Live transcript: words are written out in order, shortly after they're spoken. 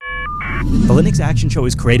The Linux Action Show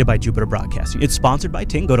is created by Jupiter Broadcasting. It's sponsored by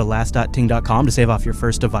Ting. Go to last.ting.com to save off your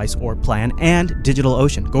first device or plan, and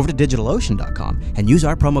DigitalOcean. Go over to DigitalOcean.com and use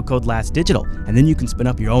our promo code LASTDigital, and then you can spin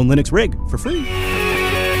up your own Linux rig for free.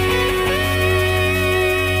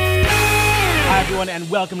 Hi, everyone, and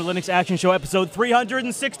welcome to Linux Action Show episode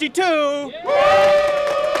 362.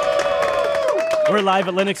 We're live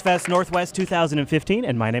at LinuxFest Northwest 2015,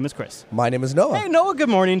 and my name is Chris. My name is Noah. Hey, Noah, good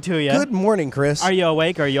morning to you. Good morning, Chris. Are you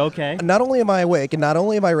awake? Are you okay? Not only am I awake, and not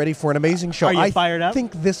only am I ready for an amazing show, Are you fired up? I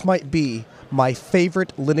think this might be my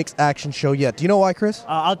favorite Linux Action Show yet. Do you know why, Chris?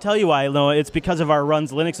 I'll tell you why, Noah. It's because of our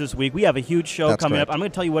Runs Linux this week. We have a huge show That's coming correct. up. I'm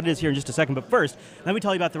going to tell you what it is here in just a second, but first, let me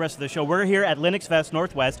tell you about the rest of the show. We're here at LinuxFest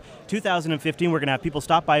Northwest 2015. We're going to have people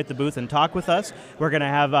stop by at the booth and talk with us. We're going to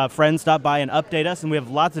have friends stop by and update us, and we have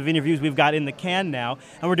lots of interviews we've got in the can now,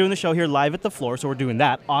 and we're doing the show here live at the floor, so we're doing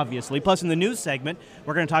that, obviously. Plus, in the news segment,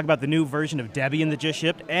 we're going to talk about the new version of Debian that just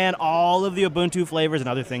shipped and all of the Ubuntu flavors and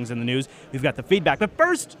other things in the news. We've got the feedback, but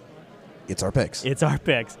first, It's our picks. it's our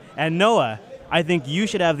picks. And Noah, I think you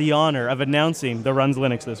should have the honor of announcing the Runs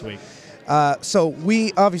Linux this week. So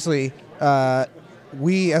we obviously,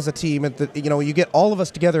 we as a team, you get all of us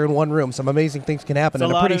together in one room. Some amazing things can happen in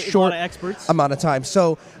a pretty short amount of time.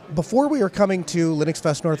 So before we were coming to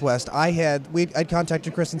LinuxFest Northwest, I'd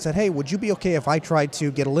contacted Chris and said, hey, would you be okay if I tried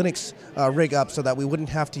to get a Linux rig up so that we wouldn't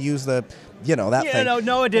have to use the, thing? No,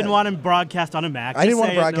 Noah didn't want to broadcast on a Mac. I didn't want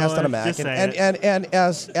to broadcast Noah. on a Mac, Just and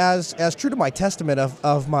as true to my testament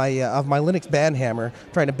of my Linux ban hammer,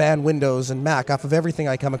 trying to ban Windows and Mac off of everything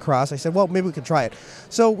I come across, I said, well, maybe we could try it.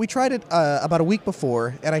 So we tried it about a week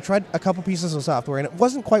before, and I tried a couple pieces of software, and it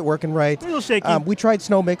wasn't quite working right. A little shaky. We tried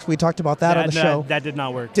SnowMix. We talked about that on the show. That did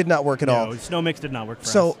not work. Did not work at all. No, SnowMix did not work for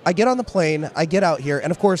us. So I get on the plane, I get out here, and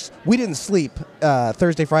of course, we didn't sleep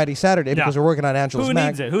Thursday, Friday, Saturday because we're working on Angela's Who Mac.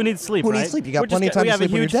 needs it? Who needs sleep, Who right? needs sleep? You got plenty of time to sleep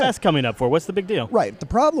when We you're have a huge dead. fest coming up for. What's the big deal? Right. The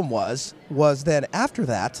problem was then after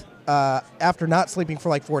that, after not sleeping for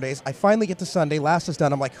like 4 days, I finally get to Sunday. Last is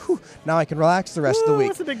done. I'm like, whew, now I can relax the rest of the week.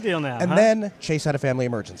 What's the big deal now? And then Chase had a family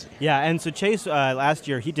emergency. Yeah, and so Chase, last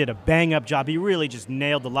year, he did a bang-up job. He really just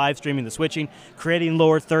nailed the live streaming, the switching, creating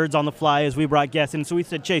lower thirds on the fly as we brought guests in. So we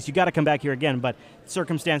said, Chase, you got to come back here again, but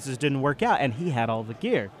circumstances didn't work out, and he had all the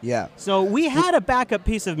gear. Yeah. So we had a backup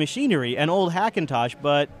piece of machinery, an old Hackintosh,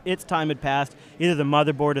 but its time had passed. Either the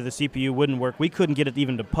motherboard or the CPU wouldn't work. We couldn't get it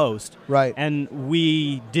even to post. Right. And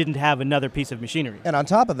we didn't have another piece of machinery. And on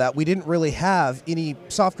top of that, we didn't really have any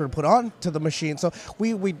software to put on to the machine. So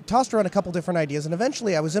we tossed around a couple different ideas, and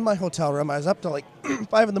eventually I was in my hotel room. I was up to like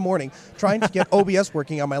 5 in the morning trying to get OBS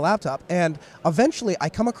working on my laptop. And eventually I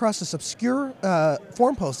come across this obscure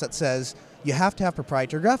forum post that says, you have to have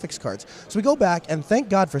proprietary graphics cards. So we go back, and thank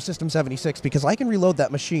God for System 76, because I can reload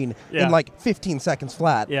that machine in like 15 seconds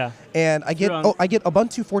flat. Yeah. And I get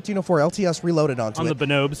Ubuntu 14.04 LTS reloaded onto it. On the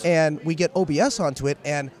Bonobes. And we get OBS onto it,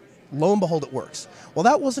 and lo and behold, it works. Well,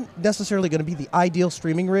 that wasn't necessarily going to be the ideal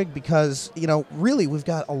streaming rig because, really we've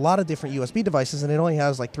got a lot of different USB devices, and it only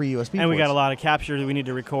has like 3 USB ports. And we got a lot of capture that we need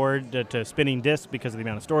to record to spinning disks because of the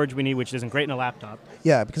amount of storage we need, which isn't great in a laptop.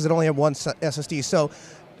 Yeah, because it only had one SSD. So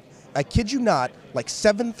I kid you not, like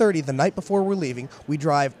 7:30 the night before we're leaving, we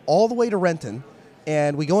drive all the way to Renton,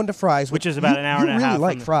 and we go into Fry's. Which is about an hour and a half. You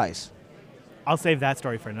really like Fry's. I'll save that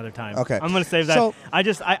story for another time. Okay. I'm going to save that. So,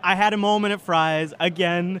 I had a moment at Fry's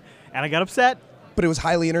again, and I got upset. But it was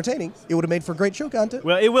highly entertaining. It would have made for great show content.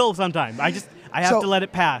 Well, it will sometime. I have to let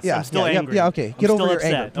it pass. Yeah, I'm still angry. Yeah, okay. Get over your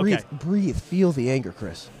upset. anger. Breathe. Feel the anger,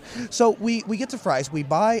 Chris. So we get to Fry's. We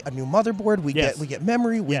buy a new motherboard. We get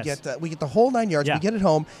memory. We get the whole 9 yards. Yeah. We get it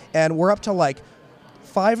home, and we're up to like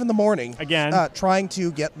 5 in the morning again trying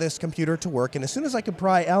to get this computer to work. And as soon as I could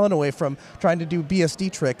pry Alan away from trying to do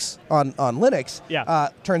BSD tricks on Linux,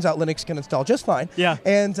 turns out Linux can install just fine. Yeah.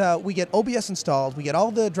 And we get OBS installed. We get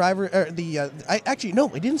all the driver. We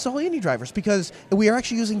didn't install any drivers because we are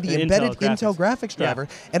actually using the embedded Intel graphics driver,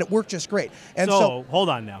 and it worked just great. And so hold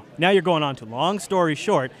on now. Now you're going on to long story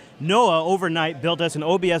short. Noah overnight built us an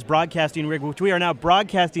OBS broadcasting rig, which we are now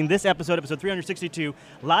broadcasting this episode 362,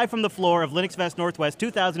 live from the floor of LinuxFest Northwest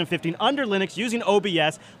 2015 under Linux using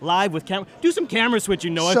OBS, live with camera. Do some camera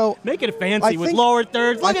switching, Noah. So make it fancy with lower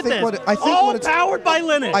thirds. Look at this. All powered by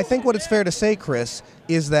Linux. I think what it's fair to say, Chris,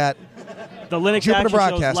 is that the Linux Jupiter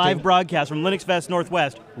Action Show's live broadcast from LinuxFest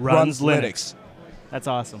Northwest runs Linux. That's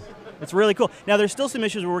awesome. It's really cool. Now, there's still some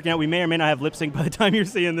issues we're working out. We may or may not have lip sync by the time you're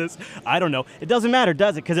seeing this. I don't know. It doesn't matter,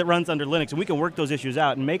 does it? Because it runs under Linux, and we can work those issues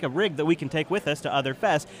out and make a rig that we can take with us to other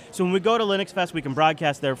fests. So when we go to LinuxFest, we can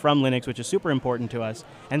broadcast there from Linux, which is super important to us.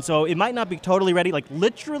 And so it might not be totally ready. Like,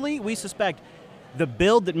 literally, we suspect The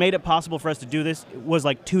build that made it possible for us to do this was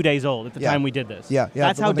like 2 days old at the time we did this. Yeah.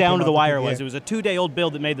 That's how down to the wire it PPA. was. It was a 2-day-old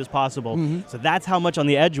build that made this possible. So that's how much on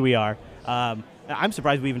the edge we are. I'm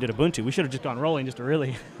surprised we even did Ubuntu. We should have just gone rolling just to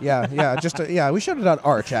really. We should have done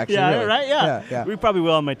Arch actually. Yeah, really. right. Yeah. We probably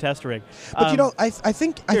will on my test rig. But I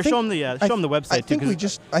think show them the website I think too.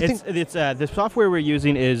 The software we're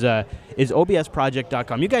using is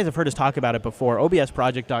obsproject.com. You guys have heard us talk about it before.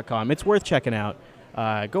 obsproject.com. It's worth checking out.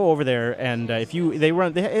 Go over there, and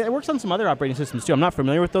it works on some other operating systems too. I'm not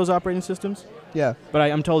familiar with those operating systems. Yeah, but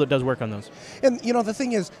I'm told it does work on those. And the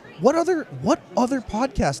thing is, what other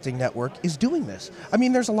podcasting network is doing this? I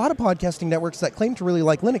mean, there's a lot of podcasting networks that claim to really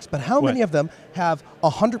like Linux, but how many of them have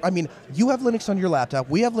 100? I mean, you have Linux on your laptop.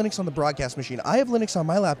 We have Linux on the broadcast machine. I have Linux on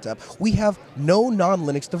my laptop. We have no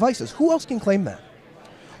non-Linux devices. Who else can claim that?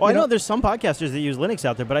 Well, I know there's some podcasters that use Linux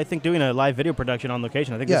out there, but I think doing a live video production on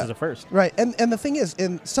location, I think this is a first. Right, and the thing is,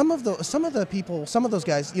 in some of the people, some of those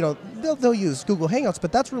guys, they'll use Google Hangouts,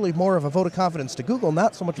 but that's really more of a vote of confidence to Google,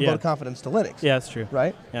 not so much a vote of confidence to Linux. Yeah, that's true.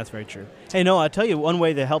 Right? Yeah, that's very true. Hey, Noah, I'll tell you one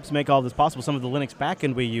way that helps make all this possible, some of the Linux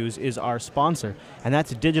backend we use is our sponsor, and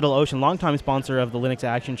that's DigitalOcean, longtime sponsor of the Linux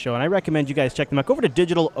Action Show, and I recommend you guys check them out. Go over to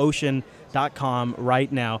DigitalOcean.com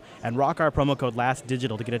right now and rock our promo code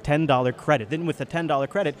LASTDigital to get a $10 credit. Then with the $10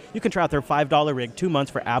 credit, you can try out their $5 rig 2 months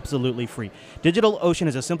for absolutely free. DigitalOcean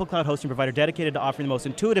is a simple cloud hosting provider dedicated to offering the most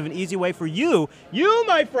intuitive and easy way for you,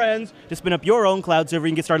 my friends, to spin up your own cloud server.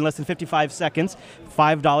 You can get started in less than 55 seconds.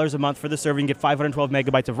 $5 a month for the server. You can get 512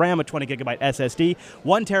 megabytes of RAM, a 20 gigabyte SSD,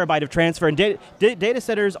 1 terabyte of transfer, and data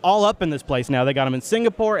centers all up in this place now. They got them in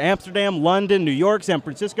Singapore, Amsterdam, London, New York, San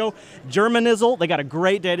Francisco, Germanizzle. They got a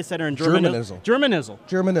great data center in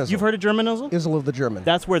Germanizzle. You've heard of Germanizzle? Izzle of the German.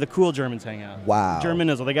 That's where the cool Germans hang out. Wow.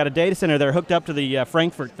 Germanizzle. They got a data center there hooked up to the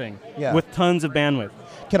Frankfurt thing with tons of bandwidth.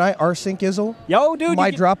 Can I rsync Izzle? Yo, dude.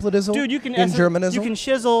 My droplet Izzle? Dude, you can in Germanizzle? You can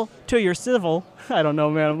shizzle to your civil. I don't know,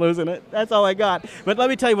 man. I'm losing it. That's all I got. But let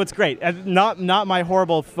me tell you what's great. Not my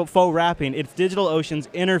horrible faux rapping. It's DigitalOcean's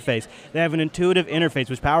interface. They have an intuitive interface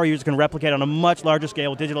which power users can replicate on a much larger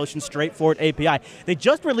scale with DigitalOcean's straightforward API. They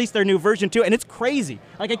just released their new version too, and it's crazy.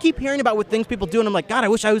 Like, I keep hearing about what things people do, and I'm like, God, I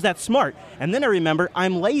wish I was that smart. And then I remember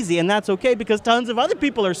I'm lazy, and that's okay because tons of other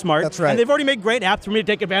people are smart. That's right. And they've already made great apps for me to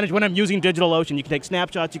take advantage when I'm using DigitalOcean. You can take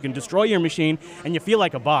snapshots, you can destroy your machine, and you feel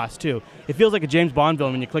like a boss too. It feels like a James Bond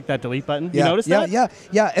villain when you click that delete button. You notice that?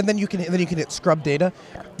 Yeah. And then you can hit scrub data.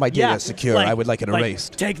 My data is secure. I would like it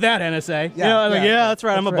erased. Take that, NSA. Yeah, that's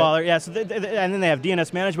right. I'm a baller. Yeah. So and then they have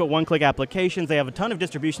DNS management, one-click applications. They have a ton of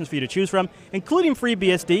distributions for you to choose from, including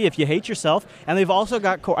FreeBSD if you hate yourself. And they've also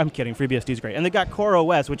got Core. I'm kidding. FreeBSD is great. And they've got Core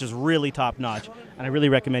OS, which is really top-notch. And I really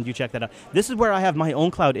recommend you check that out. This is where I have my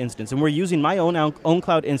own cloud instance, and we're using my own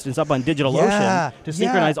cloud instance up on DigitalOcean to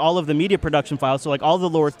synchronize all of the media production files. So like all the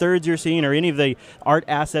lower thirds you're seeing or any of the art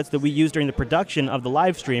assets that we use during the production of the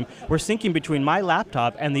live stream, we're syncing between my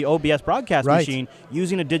laptop and the OBS broadcast machine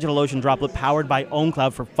using a DigitalOcean droplet powered by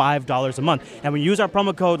OwnCloud for $5 a month. And when you use our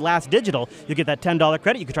promo code LASTDigital, you get that $10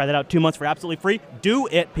 credit. You can try that out 2 months for absolutely free. Do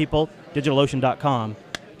it, people. DigitalOcean.com.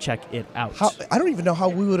 Check it out. I don't even know how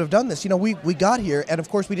we would have done this. We got here, and of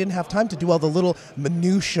course we didn't have time to do all the little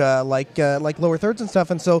minutia like lower thirds and stuff,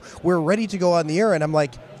 and so we're ready to go on the air, and I'm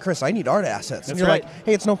like, Chris, I need art assets. And you're like,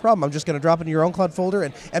 hey, it's no problem. I'm just going to drop it in your OwnCloud folder,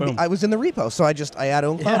 and I was in the repo, so I add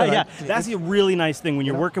OwnCloud. That's a really nice thing when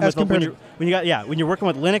you're working with when you're working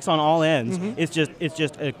with Linux on all ends. It's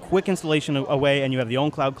just a quick installation away, and you have the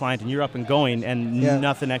OwnCloud client, and you're up and going, and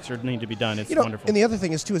nothing extra need to be done. It's wonderful. And the other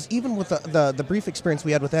thing is even with the brief experience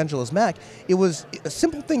we had with Angela's Mac, it was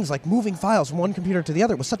simple things like moving files from one computer to the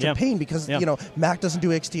other was such a pain because Mac doesn't do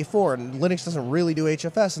XT4 and Linux doesn't really do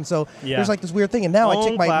HFS, and so there's like this weird thing. And now I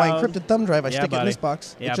take my encrypted thumb drive, I stick it in this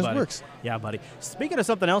box. It just works. Yeah, buddy. Speaking of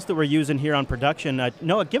something else that we're using here on production,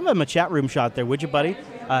 Noah, give them a chat room shot there, would you, buddy?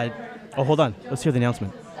 Hold on. Let's hear the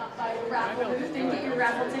announcement. Stop by the raffle booth and get your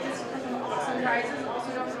raffle tickets for some awesome prizes.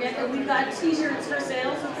 Also, don't forget that we've got T-shirts for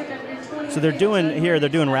sale, so pick up your 20. So they're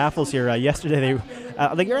doing raffles here. Yesterday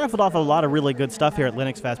they raffled off a lot of really good stuff here at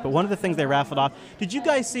LinuxFest, but one of the things they raffled off, did you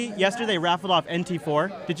guys see yesterday they raffled off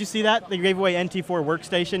NT4? Did you see that? They gave away NT4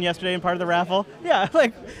 workstation yesterday in part of the raffle? Yeah,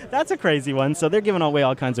 that's a crazy one. So they're giving away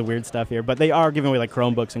all kinds of weird stuff here, but they are giving away like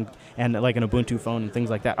Chromebooks and like an Ubuntu phone and things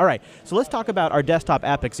like that. All right, so let's talk about our desktop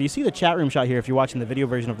Epic. So you see the chat room shot here if you're watching the video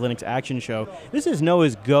version of Linux Action Show. This is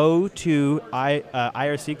Noah's go-to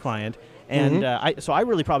IRC client. And so I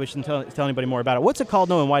really probably shouldn't tell anybody more about it. What's it called,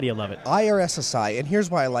 Noah, and why do you love it? IRSSI, and here's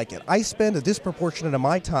why I like it. I spend a disproportionate amount of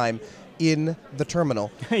my time in the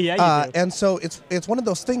terminal. Yeah, you do. And so it's one of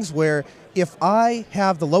those things where if I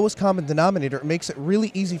have the lowest common denominator, it makes it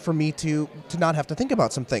really easy for me to not have to think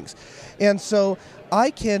about some things. And so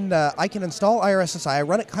I can install IRSSI. I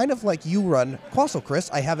run it kind of like you run Quassel, Chris.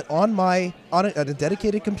 I have it on a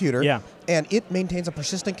dedicated computer. Yeah. And it maintains a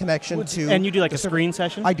persistent connection to. And you do like a screen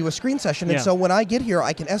session? I do a screen session, and so when I get here,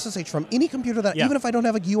 I can SSH from any computer that, even if I don't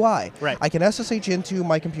have a UI, right. I can SSH into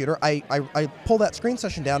my computer. I pull that screen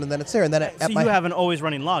session down, and then it's there. And then so you have an always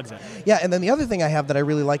running logs in. Yeah, and then the other thing I have that I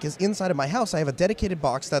really like is inside of my house, I have a dedicated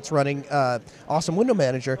box that's running Awesome Window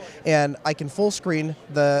Manager, and I can full screen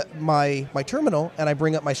my terminal, and I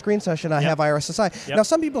bring up my screen session. I have IRSSI. Now,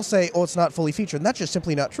 some people say, "Oh, it's not fully featured," and that's just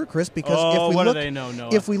simply not true, Chris. Because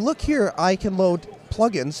if we look here, I can load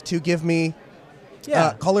plugins to give me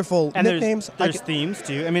colorful and nicknames. There's themes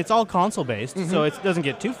too. I mean, it's all console based, so it doesn't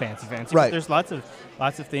get too fancy. Right. But there's lots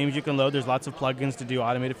of themes you can load. There's lots of plugins to do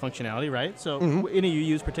automated functionality, right? So, any you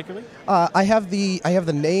use particularly? I have the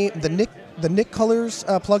Nick Colors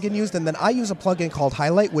plugin used, and then I use a plugin called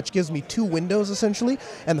Highlight, which gives me two windows essentially.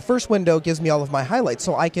 And the first window gives me all of my highlights,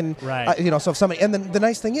 so I can, so if somebody. And then the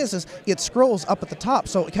nice thing is it scrolls up at the top,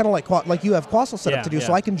 so kind of like you have Quassel set up to do.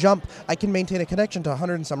 So I can maintain a connection to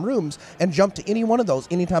 100 and some rooms and jump to any one of those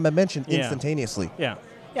anytime I mention instantaneously. Yeah.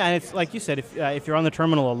 Yeah, and it's like you said, if you're on the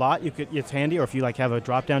terminal a lot, it's handy. Or if you have a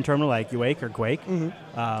drop-down terminal like Uake or Quake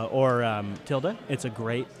or Tilde, it's a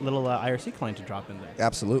great little IRC client to drop in there.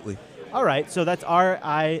 Absolutely. All right, so that's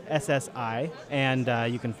RISSI,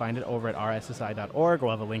 and you can find it over at rssi.org.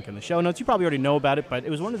 We'll have a link in the show notes. You probably already know about it, but it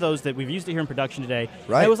was one of those that we've used it here in production today.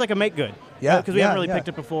 Right. It was like a make good. Yeah. Because we haven't really picked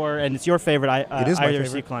it before, and it's your favorite IRC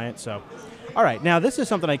favorite client. So, all right, now this is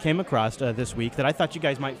something I came across this week that I thought you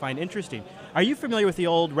guys might find interesting. Are you familiar with the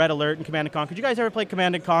old Red Alert and Command & Conquer? Did you guys ever play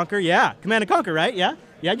Command & Conquer? Yeah, Command & Conquer, right? Yeah?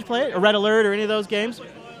 Yeah, did you play it? Or Red Alert or any of those games?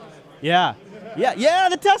 Yeah. Yeah,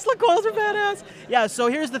 the Tesla coils are badass. Yeah, so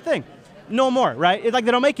here's the thing. No more, right? It's like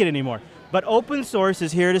they don't make it anymore. But open source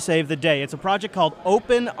is here to save the day. It's a project called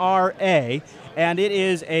OpenRA, and it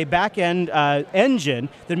is a back-end engine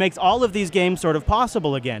that makes all of these games sort of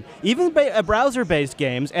possible again. Even browser-based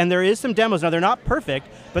games, and there is some demos. Now, they're not perfect,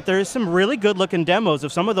 but there is some really good-looking demos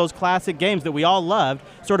of some of those classic games that we all loved,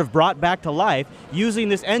 sort of brought back to life using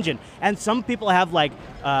this engine. And some people have, like,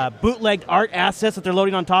 bootlegged art assets that they're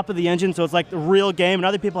loading on top of the engine, so it's like the real game, and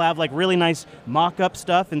other people have, like, really nice mock-up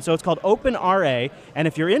stuff, and so it's called OpenRA. And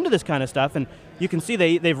if you're into this kind of stuff, and you can see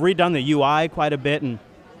they've redone the UI quite a bit, and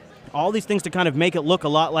all these things to kind of make it look a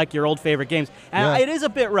lot like your old favorite games. And it is a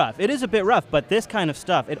bit rough. It is a bit rough, but this kind of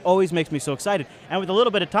stuff, it always makes me so excited. And with a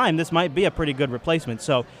little bit of time, this might be a pretty good replacement.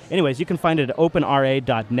 So anyways, you can find it at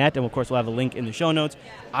openra.net, and of course we'll have a link in the show notes.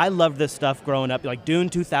 I loved this stuff growing up. Like Dune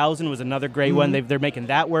 2000 was another great one. They're making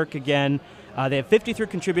that work again. They have 53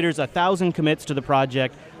 contributors, 1,000 commits to the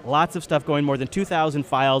project, lots of stuff going, more than 2,000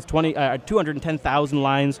 files, 210,000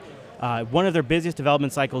 lines. One of their busiest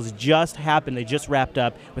development cycles just happened. They just wrapped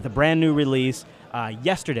up with a brand new release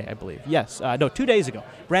yesterday, I believe. Yes, 2 days ago.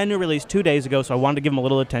 Brand new release 2 days ago, so I wanted to give them a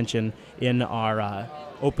little attention in our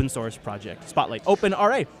open source project. Spotlight,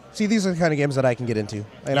 OpenRA. See, these are the kind of games that I can get into.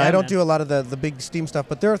 And I don't do a lot of the big Steam stuff,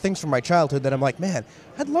 but there are things from my childhood that I'm like, man,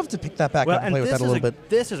 I'd love to pick that back up and play with that a little bit.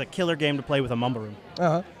 This is a killer game to play with a Mumble Room.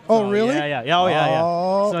 Uh-huh. Oh, really? Yeah.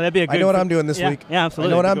 So that'd be a good... I know what I'm doing this week. Yeah,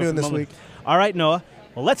 absolutely. I know what I'm doing this week. All right, Noah.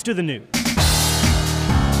 Well, let's do the news.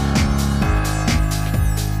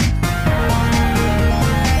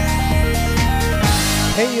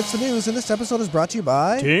 Hey, it's the news, and this episode is brought to you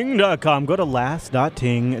by Ting.com. Go to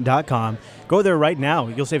last.ting.com. Go there right now.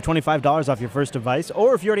 You'll save $25 off your first device,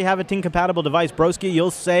 or if you already have a Ting-compatible device, broski,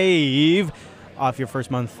 you'll save off your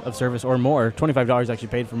first month of service or more. $25 actually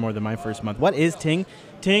paid for more than my first month. What is Ting?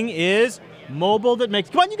 Ting is mobile that makes...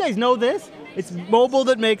 Come on, you guys know this. It's mobile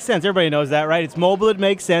that makes sense. Everybody knows that, right? It's mobile that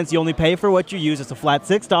makes sense. You only pay for what you use. It's a flat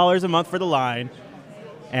 $6 a month for the line.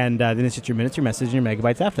 And then it's just your minutes, your messages, and your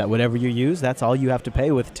megabytes after that. Whatever you use, that's all you have to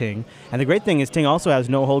pay with Ting. And the great thing is Ting also has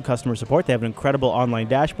no-hold customer support. They have an incredible online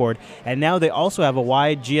dashboard. And now they also have a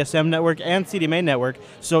wide GSM network and CDMA network.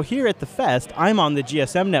 So here at the Fest, I'm on the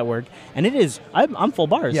GSM network, and I'm full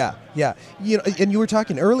bars. Yeah. You know, and you were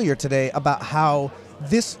talking earlier today about how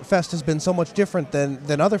this fest has been so much different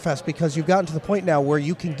than other fests because you've gotten to the point now where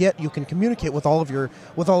you can communicate with all of your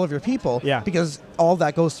people because all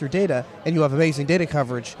that goes through data, and you have amazing data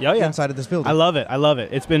coverage inside of this building. I love it.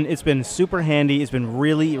 It's been super handy. It's been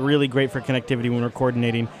really, really great for connectivity when we're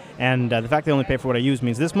coordinating. And the fact that I only pay for what I use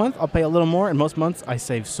means this month I'll pay a little more, and most months I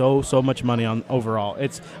save so much money on overall.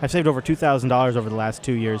 I've saved over $2,000 over the last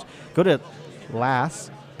 2 years. Go to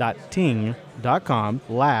last.ting.com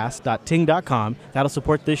last.ting.com. That'll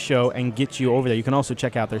support this show and get you over there. You can also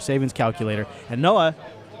check out their savings calculator. And Noah,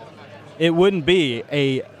 it wouldn't be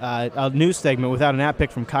a news segment without an app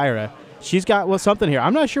pick from Kyra. She's got something here.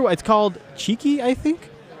 I'm not sure what it's called. Cheeky, I think.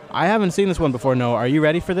 I haven't seen this one before. Noah, are you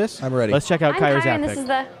ready for this? I'm ready. Let's check out Kyra's app and pick. this is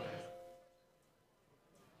the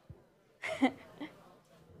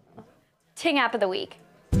Ting app of the week.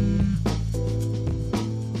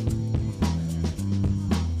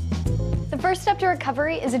 The first step to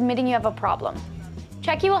recovery is admitting you have a problem.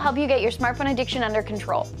 Checky will help you get your smartphone addiction under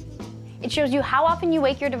control. It shows you how often you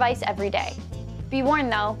wake your device every day. Be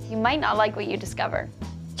warned though, you might not like what you discover.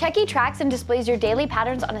 Checky tracks and displays your daily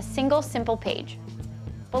patterns on a single simple page.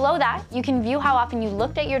 Below that, you can view how often you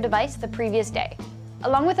looked at your device the previous day,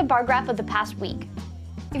 along with a bar graph of the past week.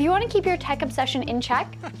 If you want to keep your tech obsession in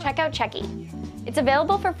check, check out Checky. It's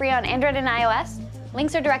available for free on Android and iOS.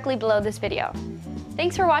 Links are directly below this video.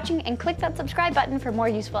 Thanks for watching, and click that subscribe button for more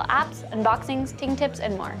useful apps, unboxings, Ting tips,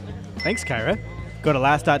 and more. Thanks, Kyra. Go to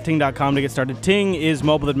last.ting.com to get started. Ting is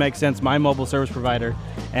mobile that makes sense, my mobile service provider,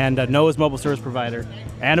 and Noah's mobile service provider.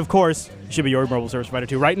 And, of course, it should be your mobile service provider,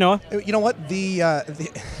 too. Right, Noah? You know what? I'm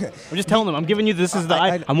just telling them. I'm giving you this is the...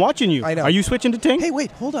 I'm watching you. I know. Are you switching to Ting? Hey,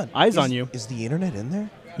 wait, hold on. Eyes on you. Is the internet in there?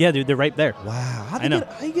 Yeah, dude, they're right there. Wow. How I know.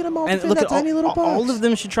 do you get them all to And fit look in at that tiny little box? all of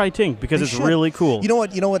them should try Ting because They it's should. really cool. You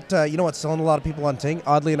know what's selling a lot of people on Ting?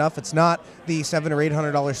 Oddly enough, it's not the $700 or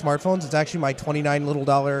 $800 smartphones. It's actually my $29 little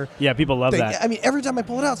dollar. Yeah, people love thing. that. I mean, every time I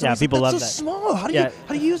pull it out, Yeah, people that's love so that. small. How do Yeah.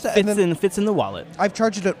 you use that? And then Fits in the wallet. I've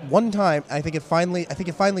charged it one time. I think it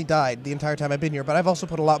finally died the entire time I've been here. But I've also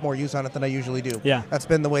put a lot more use on it than I usually do. Yeah. That's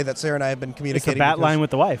been the way that Sarah and I have been It's communicating. the bat line with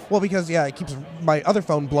the wife. Well, because it keeps my other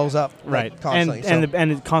phone blows up Right, constantly.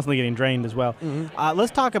 and it's constantly getting drained as well.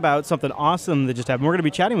 Let's talk about something awesome that just happened. We're going to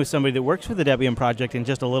be chatting with somebody that works for the Debian project in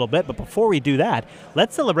just a little bit, but before we do that,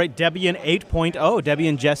 let's celebrate Debian 8.0.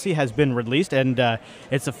 Debian Jessie has been released, and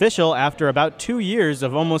it's official after about 2 years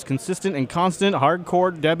of almost consistent and constant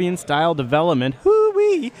hardcore Debian-style development.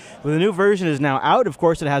 Hoo-wee! Well, the new version is now out. Of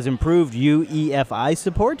course, it has improved UEFI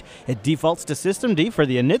support. It defaults to systemd for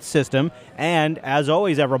the init system, and as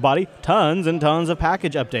always, everybody, tons and tons of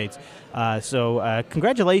package updates. So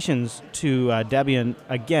congratulations to Debian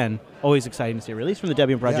again. Always exciting to see a release from the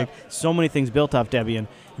Debian project. Yeah. So many things built off Debian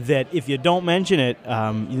that if you don't mention it,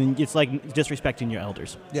 it's like disrespecting your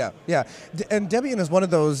elders. Yeah. And Debian is one of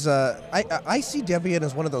those. I see Debian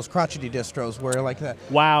as one of those crotchety distros where like that.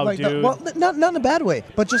 Wow, like dude. Not in a bad way,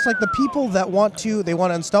 but just like the people that want to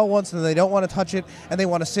install once and they don't want to touch it and they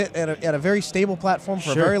want to sit at a very stable platform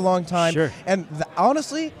for a very long time. Sure. And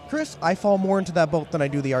honestly, Chris, I fall more into that boat than I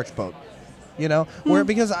do the Arch boat. Where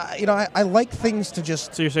because I like things to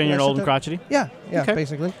just. So you're saying you're old and crotchety? Yeah, okay.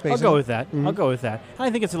 basically. I'll go with that. I'll go with that.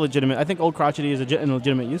 I think it's a legitimate. I think old crotchety is a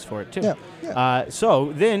legitimate use for it too. Yeah.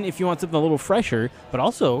 So then, if you want something a little fresher, but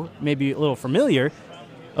also maybe a little familiar,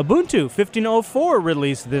 Ubuntu 15.04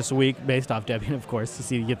 released this week, based off Debian, of course, to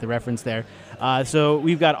see you get the reference there. So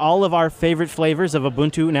we've got all of our favorite flavors of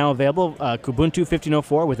Ubuntu now available. Kubuntu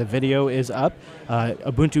 15.04 with a video is up.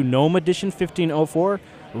 Ubuntu GNOME Edition 15.04.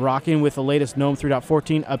 Rockin with the latest GNOME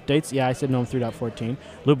 3.14 updates. Yeah, I said GNOME 3.14.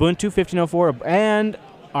 Lubuntu 15.04 and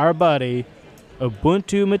our buddy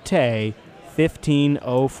Ubuntu Mate 15.04.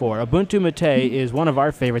 Ubuntu Mate is one of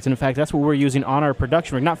our favorites, and in fact, that's what we're using on our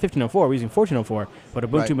production rig. Not 15.04, we're using 14.04, but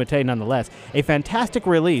Ubuntu Mate nonetheless. A fantastic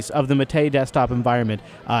release of the Mate desktop environment.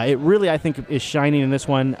 It really, I think, is shining in this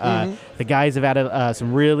one. The guys have added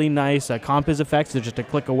some really nice composites effects. They're just a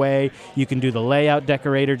click away. You can do the layout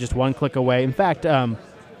decorator just one click away. In fact,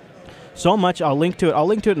 so much, I'll link to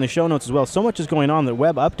it in the show notes as well. So much is going on that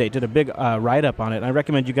Web Update did a big write-up on it. And I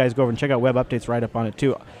recommend you guys go over and check out Web Update's write-up on it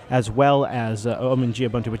too, as well as OMG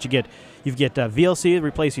Ubuntu. But you get VLC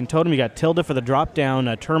replacing Totem. You got Tilde for the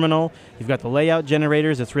drop-down terminal. You've got the layout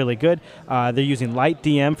generators. It's really good. They're using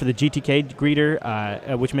LightDM for the GTK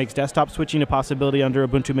greeter, which makes desktop switching a possibility under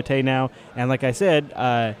Ubuntu Mate now. And like I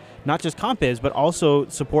said, not just compiz, but also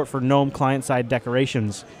support for GNOME client-side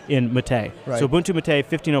decorations in Mate. Right. So Ubuntu Mate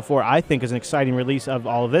 15.04, I think, is an exciting release of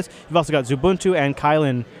all of this. You've also got Xubuntu and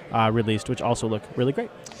Kylin released, which also look really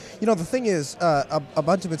great. The thing is,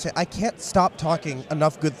 Ubuntu Mate, I can't stop talking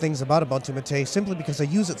enough good things about Ubuntu Mate simply because I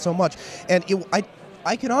use it so much. And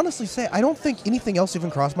I can honestly say I don't think anything else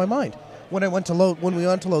even crossed my mind. When we went to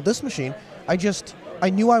load this machine, I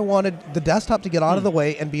knew I wanted the desktop to get out of the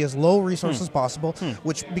way and be as low resource as possible,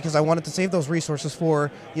 because I wanted to save those resources for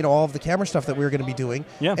all of the camera stuff that we were going to be doing.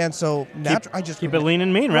 Yeah. And so I just keep it lean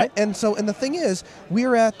and mean, right? And the thing is,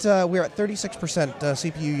 we're at 36%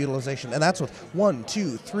 CPU utilization, and that's with 1,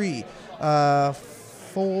 2, 3,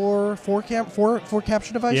 four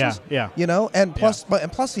capture devices. Yeah. You know, and plus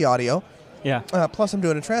the audio. Yeah. Plus I'm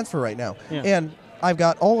doing a transfer right now. Yeah. And I've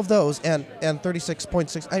got all of those and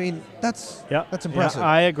 36.6. I mean, that's impressive. Yeah,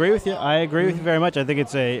 I agree with you. I agree with you very much. I think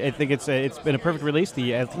it's been a perfect release.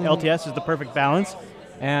 The LTS is the perfect balance.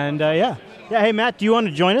 And yeah. Hey Matt, do you want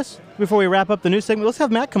to join us before we wrap up the news segment? Let's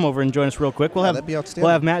have Matt come over and join us real quick. That'd be outstanding.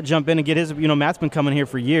 We'll have Matt jump in and get his. You know, Matt's been coming here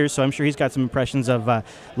for years, so I'm sure he's got some impressions of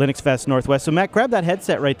LinuxFest Northwest. So Matt, grab that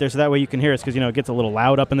headset right there, so that way you can hear us, because it gets a little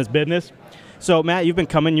loud up in this business. So Matt, you've been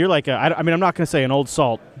coming. You're like I'm not going to say an old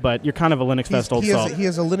salt, but you're kind of a LinuxFest old salt. He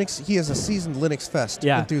is a seasoned LinuxFest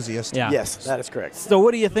enthusiast. Yeah. Yes, that is correct. So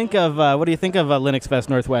what do you think of LinuxFest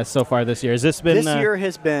Northwest so far this year? Has this been this year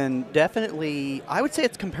has been definitely, I would say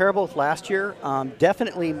it's comparable with last year.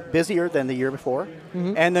 Definitely busier than the year before.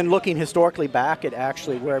 Mm-hmm. And then looking historically back at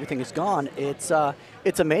actually where everything has gone,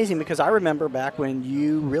 it's amazing, because I remember back when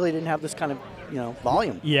you really didn't have this kind of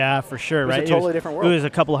volume. Yeah, for sure. It was right? a totally different world. It was a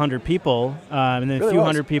couple hundred people, and then a few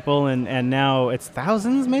hundred people, and now it's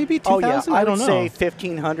thousands, maybe 2,000. I don't would know. say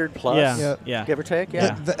 1,500 plus. Yeah. Give or take.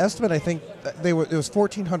 Yeah. The estimate, I think, it was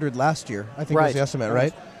 1,400 last year. I think was the estimate,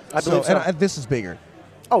 right? I believe so. And this is bigger.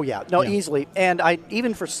 Oh yeah, easily. And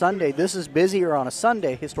even for Sunday, this is busier on a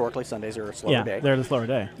Sunday. Historically, Sundays are a slower day. Yeah, they're the slower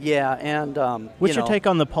day. Yeah, and what's your take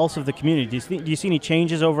on the pulse of the community? Do you see any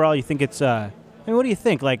changes overall? You think it's what do you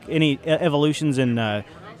think? Like any evolutions in the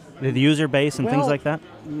user base and things like that?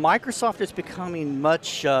 Microsoft is becoming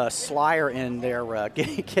much slyer in their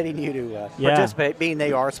getting you to participate, being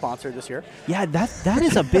they are sponsored this year. Yeah, that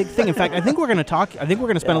is a big thing. In fact, I think we're going to talk. I think we're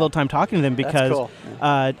going to spend a little time talking to them, because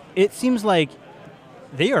it seems like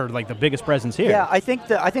they are like the biggest presence here. Yeah, I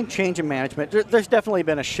think change in management. There's definitely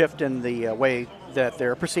been a shift in the way that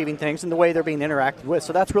they're perceiving things and the way they're being interacted with.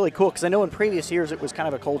 So that's really cool, because I know in previous years it was kind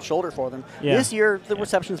of a cold shoulder for them. Yeah. This year the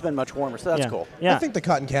reception's been much warmer, so that's cool. Yeah. I think the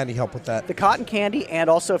cotton candy helped with that. The cotton candy, and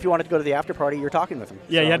also if you wanted to go to the after party, you're talking with them.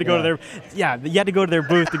 Yeah, so, you had to go to their you had to go to their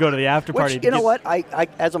booth to go to the after party. Which, you know what? I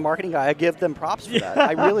as a marketing guy, I give them props for that.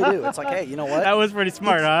 I really do. It's like, hey, you know what? That was pretty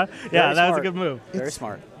smart, huh? Yeah, that was a good move. Very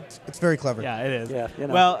smart. It's very clever. Yeah, it is. Yeah,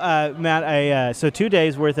 Well, Matt, so 2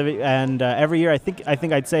 days worth of it, and every year I think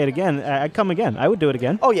I'd say it again. I'd come again. I would do it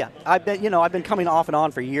again. Oh yeah, I've been coming off and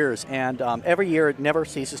on for years, and every year it never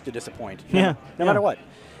ceases to disappoint. No matter what.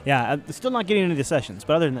 Yeah, I'm still not getting into the sessions,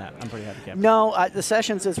 but other than that, I'm pretty happy. Captain. No, the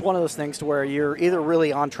sessions is one of those things to where you're either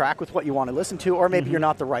really on track with what you want to listen to, or maybe you're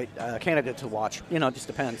not the right candidate to watch. It just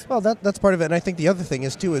depends. Well, that's part of it, and I think the other thing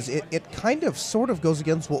is it kind of sort of goes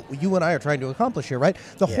against what you and I are trying to accomplish here, right?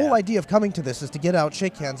 The whole idea of coming to this is to get out,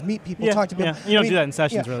 shake hands, meet people, talk to people. Yeah. You don't do that in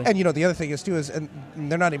sessions, really. And the other thing is too and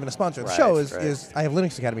they're not even a sponsor of the show, is I have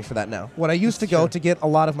Linux Academy for that now. When I used to go to get a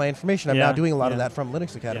lot of my information, I'm now doing a lot of that from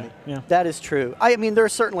Linux Academy. Yeah. That is true. I mean,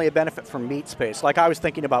 there's certainly a benefit from meet space. Like I was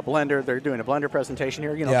thinking about Blender. They're doing a Blender presentation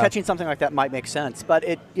here. Catching something like that might make sense. But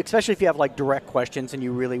especially if you have like direct questions and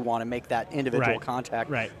you really want to make that individual contact.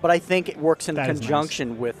 Right. But I think it works in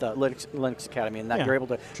conjunction with Linux Academy, and that you're able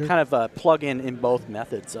to kind of plug in both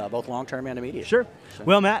methods, both long-term and immediate. Sure. So.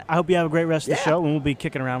 Well, Matt, I hope you have a great rest of the show, and we'll be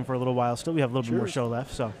kicking around for a little while still. We have a little bit more show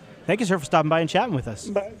left. So thank you, sir, for stopping by and chatting with us.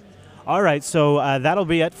 Bye. All right, so that'll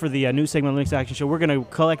be it for the news segment of the Linux Action Show. We're going to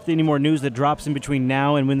collect any more news that drops in between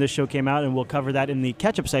now and when this show came out, and we'll cover that in the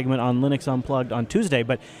catch-up segment on Linux Unplugged on Tuesday.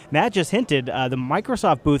 But Matt just hinted the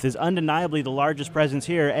Microsoft booth is undeniably the largest presence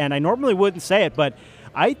here, and I normally wouldn't say it, but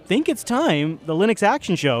I think it's time the Linux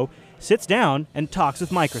Action Show sits down and talks with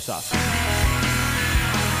Microsoft.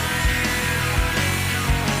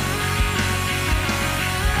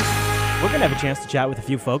 We're going to have a chance to chat with a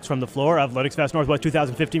few folks from the floor of LinuxFest Northwest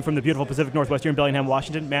 2015 from the beautiful Pacific Northwest here in Bellingham,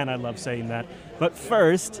 Washington. Man, I love saying that. But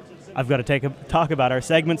first, I've got to talk about our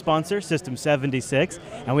segment sponsor, System 76,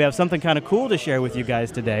 and we have something kind of cool to share with you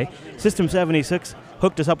guys today. System 76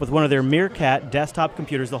 hooked us up with one of their Meerkat desktop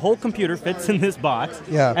computers. The whole computer fits in this box,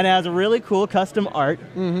 and it has a really cool custom art.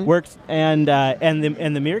 Works, and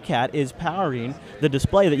the Meerkat is powering the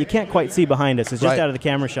display that you can't quite see behind us. It's just out of the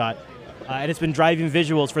camera shot. And it's been driving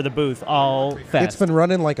visuals for the booth all fest. It's been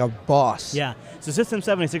running like a boss. Yeah. So System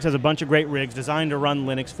 76 has a bunch of great rigs designed to run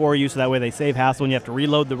Linux for you, so that way they save hassle when you have to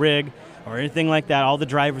reload the rig or anything like that. All the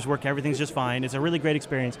drivers work. Everything's just fine. It's a really great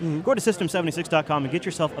experience. Go to System76.com and get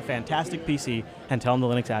yourself a fantastic PC and tell them the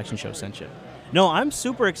Linux Action Show sent you. No, I'm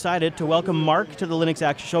super excited to welcome Mark to the Linux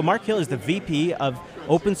Action Show. Mark Hill is the VP of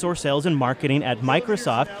Open Source Sales and Marketing at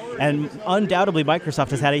Microsoft, and undoubtedly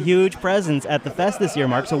Microsoft has had a huge presence at the Fest this year,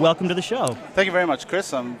 Mark, so welcome to the show. Thank you very much,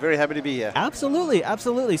 Chris. I'm very happy to be here. Absolutely,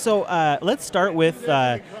 absolutely. So let's start with,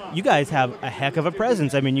 you guys have a heck of a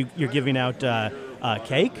presence. I mean, you're giving out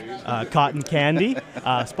cake, cotton candy,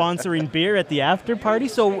 sponsoring beer at the after party.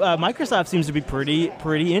 So Microsoft seems to be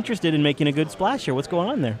pretty interested in making a good splash here. What's going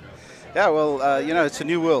on there? Yeah, well, it's a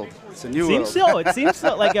new world. It's a new world. It seems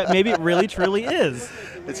so. Like maybe it really, truly is.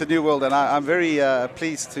 It's a new world, and I'm very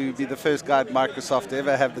pleased to be the first guy at Microsoft to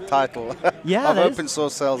ever have the title of open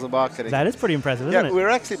source sales and marketing. That is pretty impressive, isn't it? We're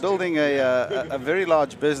actually building a very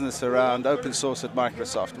large business around open source at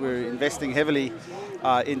Microsoft. We're investing heavily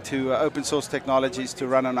into open source technologies to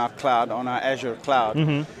run on our cloud, on our Azure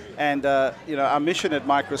cloud. And our mission at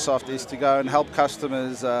Microsoft is to go and help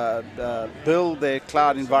customers build their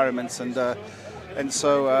cloud environments. And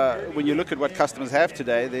so when you look at what customers have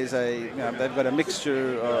today, there's they've got a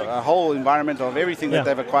mixture, a whole environment of everything that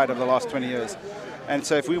they've acquired over the last 20 years. And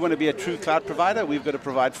so if we want to be a true cloud provider, we've got to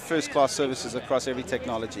provide first-class services across every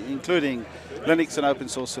technology, including Linux and open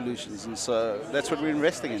source solutions. And so that's what we're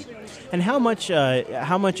investing in. And how much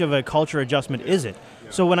of a culture adjustment is it?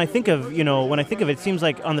 So when I think of it seems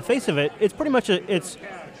like on the face of it, it's pretty much it's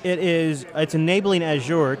enabling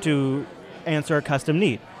Azure to answer a custom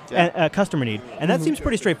need. A customer need. And that seems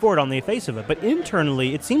pretty straightforward on the face of it. But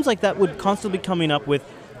internally, it seems like that would constantly be coming up with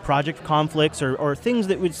project conflicts or things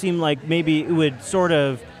that would seem like maybe it would sort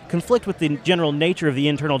of conflict with the general nature of the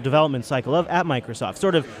internal development cycle at Microsoft.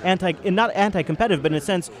 Sort of not anti-competitive, but in a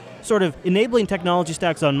sense, sort of enabling technology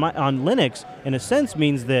stacks on Linux, in a sense,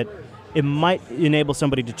 means that it might enable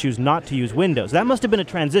somebody to choose not to use Windows. That must have been a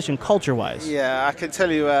transition culture-wise. Yeah, I can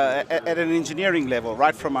tell you at an engineering level,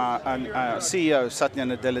 right from our CEO, Satya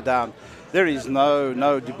Nadella, down, there is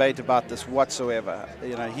no debate about this whatsoever.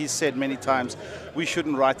 He's said many times, we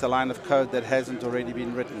shouldn't write a line of code that hasn't already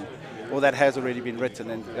been written, or that has already been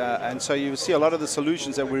written. And so you see a lot of the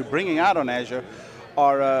solutions that we're bringing out on Azure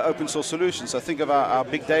are open source solutions. So think of our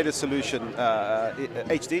big data solution,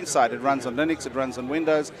 HD Insight. It runs on Linux, it runs on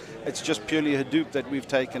Windows. It's just purely Hadoop that we've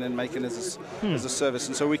taken and making as a service.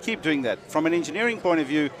 And so we keep doing that. From an engineering point of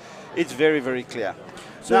view, it's very, very clear.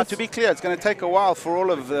 So now, to be clear, it's going to take a while for all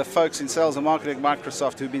of the folks in sales and marketing at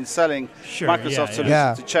Microsoft who've been selling Microsoft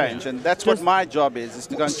solutions to change. And that's what my job is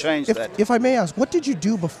to go and change that. If I may ask, what did you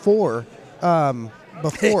do before you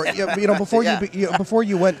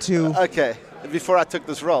went to... Okay. Before I took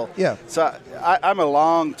this role. Yeah. So I'm a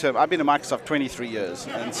long-term, I've been at Microsoft 23 years.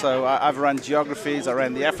 And so I've run geographies, I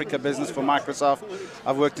ran the Africa business for Microsoft.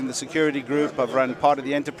 I've worked in the security group, I've run part of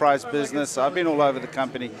the enterprise business. So I've been all over the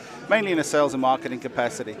company, mainly in a sales and marketing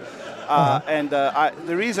capacity. The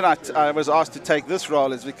reason I was asked to take this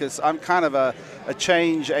role is because I'm kind of a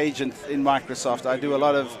change agent in Microsoft. I do a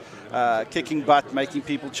lot of kicking butt, making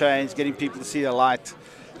people change, getting people to see the light.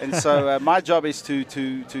 And so my job is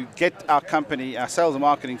to get our company, our sales and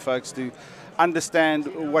marketing folks, to understand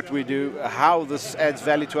what we do, how this adds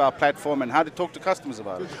value to our platform, and how to talk to customers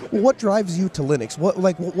about it. What drives you to Linux?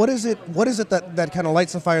 What is it that kind of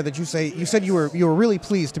lights the fire that you say? You said you were really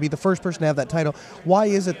pleased to be the first person to have that title. Why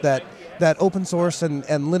is it that open source and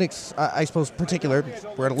Linux, I suppose, particular,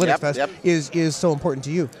 we're at a LinuxFest, is so important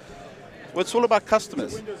to you? Well, it's all about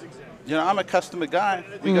customers. I'm a customer guy.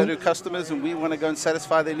 We go to customers and we want to go and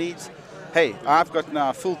satisfy their needs. Hey, I've got now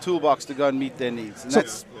a full toolbox to go and meet their needs, and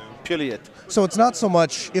that's purely it. So it's not so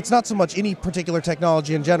much any particular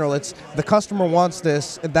technology in general. It's the customer wants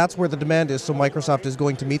this, and that's where the demand is. So Microsoft is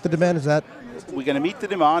going to meet the demand. Is that? We're going to meet the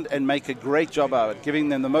demand and make a great job of it, giving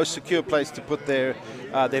them the most secure place to put their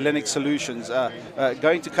Linux solutions.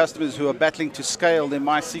 Going to customers who are battling to scale their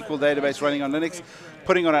MySQL database running on Linux,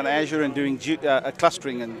 putting it on Azure and doing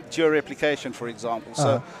clustering and geo-replication, for example.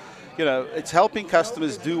 So, it's helping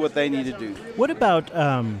customers do what they need to do. What about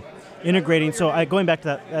integrating? So, going back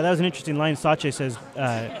to that was an interesting line. Sache says,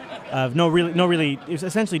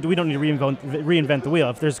 essentially, we don't need to reinvent the wheel.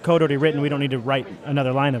 If there's code already written, we don't need to write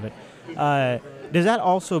another line of it. Does that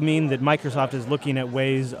also mean that Microsoft is looking at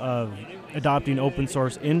ways of adopting open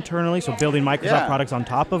source internally, so building Microsoft products on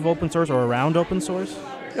top of open source or around open source?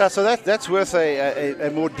 Yeah, so that's worth a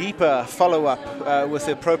more deeper follow-up with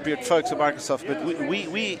the appropriate folks at Microsoft. But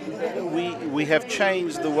we have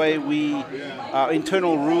changed the way our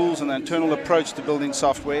internal rules and internal approach to building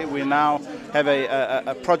software. We now have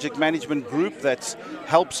a project management group that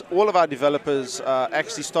helps all of our developers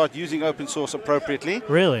actually start using open source appropriately.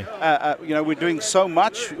 Really? We're doing so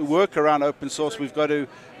much work around open source. We've got to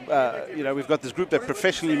we've got this group that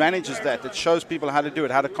professionally manages that shows people how to do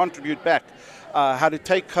it, how to contribute back, how to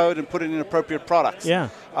take code and put it in appropriate products. Yeah.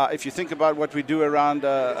 If you think about what we do around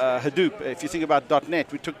Hadoop, if you think about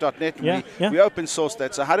 .NET, we took .NET and we open sourced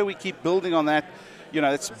that. So how do we keep building on that?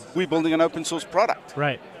 We're building an open source product.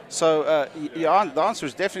 Right. So the answer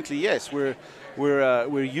is definitely yes.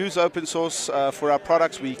 We use open source for our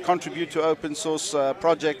products. We contribute to open source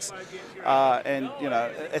projects. And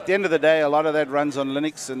at the end of the day, a lot of that runs on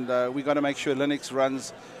Linux, and we've got to make sure Linux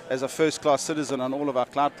runs as a first-class citizen on all of our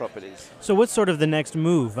cloud properties. So what's sort of the next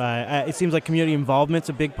move? It seems like community involvement's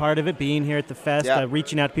a big part of it, being here at the fest,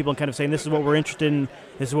 reaching out to people and kind of saying, this is what we're interested in,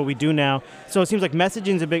 this is what we do now. So it seems like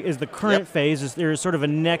messaging is the current phase. Is there sort of a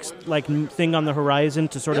next thing on the horizon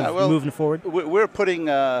to sort of moving forward? We're putting,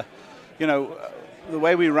 the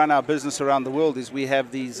way we run our business around the world is we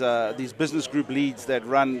have these business group leads that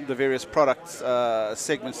run the various products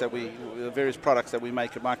segments the various products that we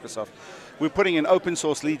make at Microsoft. We're putting in open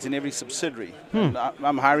source leads in every subsidiary. And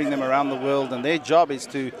I'm hiring them around the world, and their job is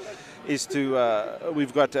to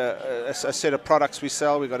we've got a set of products we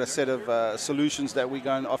sell. We've got a set of solutions that we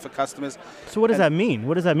go and offer customers. So what does that mean?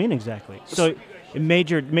 What does that mean exactly? So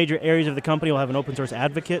major areas of the company will have an open source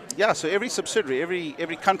advocate? Yeah, so every subsidiary,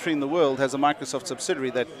 every country in the world has a Microsoft subsidiary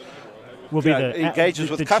that will be engages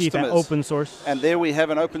with the customers. Chief open source. And there we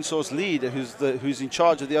have an open source lead who's in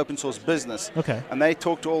charge of the open source business. Okay. And they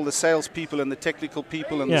talk to all the sales people and the technical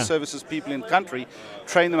people and the services people in country,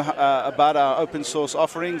 train them about our open source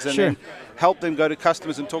offerings, and then help them go to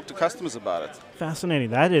customers and talk to customers about it.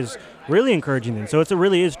 Fascinating. That is really encouraging then. So it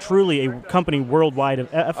really is truly a company worldwide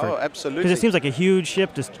effort. Oh, absolutely. Because it seems like a huge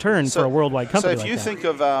ship to turn for a worldwide company. So if you think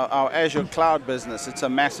of our Azure cloud business, it's a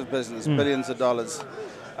massive business, billions of dollars.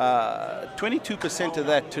 22% of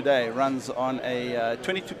that today runs on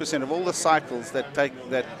 22% of all the cycles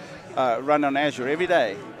that run on Azure every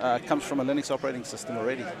day comes from a Linux operating system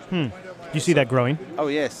already. Do you see that growing? Oh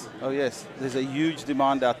yes. There's a huge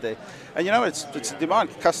demand out there, and it's a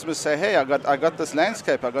demand. Customers say, "Hey, I got this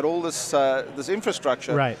landscape, I got all this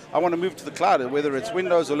infrastructure. Right. I want to move to the cloud, whether it's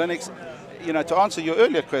Windows or Linux." To answer your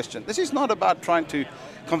earlier question, this is not about trying to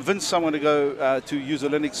convince someone to go to use a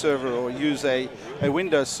Linux server or use a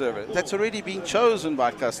Windows server. That's already been chosen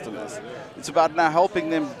by customers. It's about now helping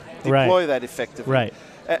them deploy that effectively. Right.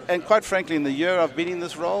 And quite frankly, in the year I've been in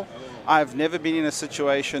this role, I've never been in a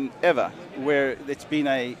situation ever where it's been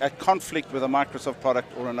a conflict with a Microsoft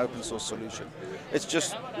product or an open source solution. It's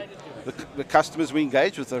just the customers we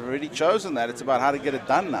engage with have already chosen that. It's about how to get it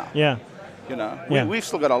done now. Yeah. We've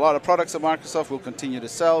still got a lot of products at Microsoft. We'll continue to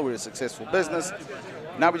sell. We're a successful business.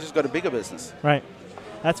 Now we just got a bigger business. Right.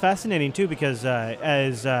 That's fascinating too, because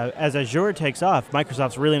as Azure takes off,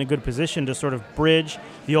 Microsoft's really in a good position to sort of bridge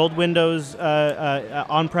the old Windows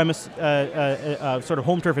on-premise sort of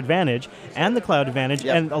home turf advantage and the cloud advantage.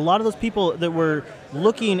 Yep. And a lot of those people that were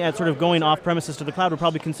looking at sort of going off-premises to the cloud were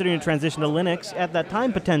probably considering a transition to Linux at that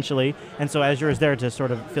time potentially. And so Azure is there to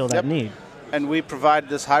sort of fill that need. And we provide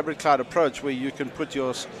this hybrid cloud approach where you can put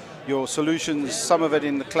your solutions, some of it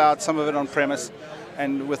in the cloud, some of it on-premise.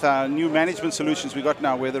 And with our new management solutions we got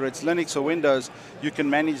now, whether it's Linux or Windows, you can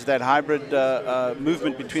manage that hybrid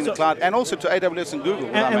movement between the cloud and also to AWS and Google.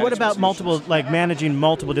 And what about managing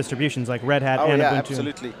multiple distributions like Red Hat and Ubuntu?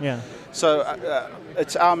 Absolutely. Yeah. So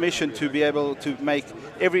it's our mission to be able to make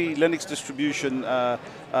every Linux distribution a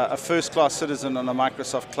first-class citizen on a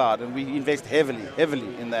Microsoft cloud, and we invest heavily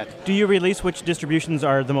in that. Do you release which distributions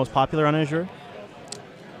are the most popular on Azure?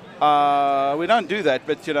 We don't do that,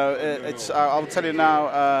 but it's. I'll tell you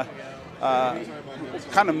now.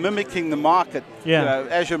 Kind of mimicking the market. Yeah.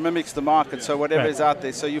 Azure mimics the market, so whatever is out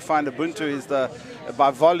there. So you find Ubuntu is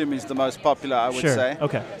by volume is the most popular, I would say.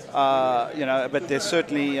 Okay. But there's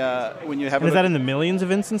certainly when you have. And is that in the millions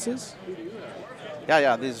of instances?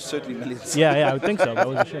 Yeah, there's certainly millions. Yeah, I would think so. That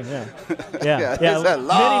was a shame. Yeah. There's a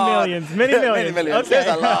lot. Many millions. Okay. There's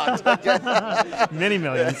a lot. Many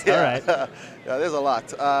millions. All right. Yeah, there's a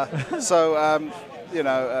lot. It's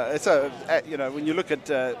when you look at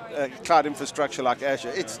cloud infrastructure like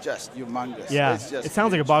Azure, it's just humongous. Yeah, it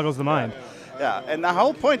sounds like it boggles the mind. Yeah, and the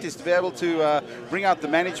whole point is to be able to bring out the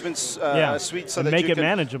management suite so that make you it can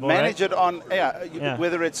manageable, manage it on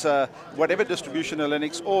whether it's whatever distribution of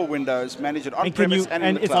Linux or Windows, manage it on premise and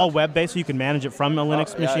in the it's cloud. all web-based, so you can manage it from a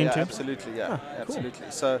Linux machine too? Absolutely, absolutely.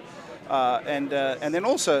 Cool. So, and then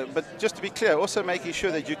also, but just to be clear, also making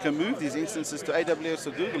sure that you can move these instances to AWS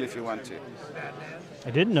or Google if you want to. I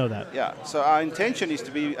didn't know that. Yeah, so our intention is to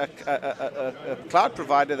be a cloud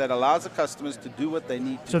provider that allows the customers to do what they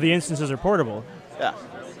need to. So the instances are portable? Yeah.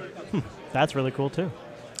 That's really cool too.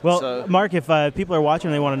 Well, Mark, if people are watching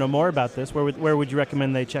and they want to know more about this, where would you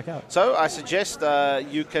recommend they check out? So I suggest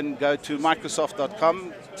you can go to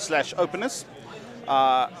microsoft.com/openness.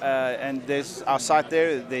 And there's our site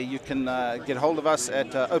there. There you can get hold of us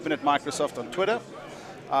at Open at Microsoft on Twitter.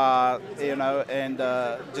 you know, and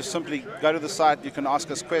just simply go to the site. You can ask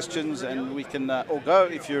us questions, and we can, or go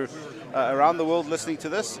if you're around the world listening to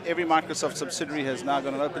this. Every Microsoft subsidiary has now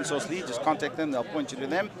got an open source lead. Just contact them; they'll point you to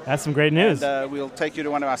them. That's some great news. And we'll take you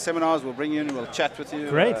to one of our seminars. We'll bring you in. We'll chat with you.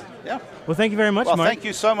 Great. Yeah. Well, thank you very much, Well, Mark. thank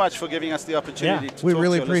you so much for giving us the opportunity. To We talk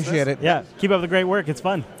really to your appreciate listeners. it. Yeah, keep up the great work. It's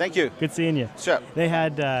fun. Thank you. Good seeing you. Sure. They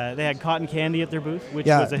had cotton candy at their booth, which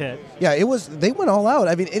was a hit. Yeah, it was. They went all out.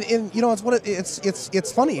 I mean, and you know,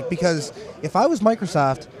 it's funny because if I was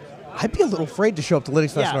Microsoft, I'd be a little afraid to show up to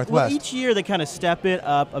LinuxFest Yeah, Northwest. well, each year they kind of step it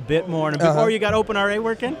up a bit more and a bit more. You got OpenRA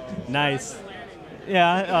working? Nice.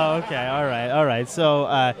 Yeah, oh, okay, all right.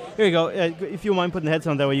 So here you go. If you mind putting the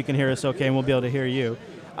headset on, that way you can hear us okay, and we'll be able to hear you.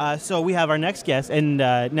 So we have our next guest, and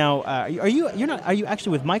now are you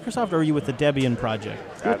actually with Microsoft, or are you with the Debian project?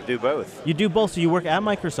 I do both. You do both, so you work at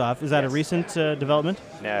Microsoft. Is that a recent development?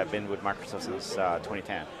 No, I've been with Microsoft since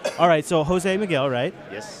 2010. All right, so Jose Miguel, right?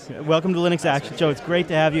 Yes. Welcome to Linux Action Show. It's great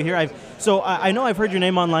to have you here. I know I've heard your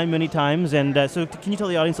name online many times, and so can you tell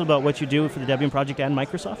the audience a little about what you do for the Debian project and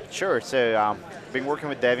Microsoft? Sure. So I've been working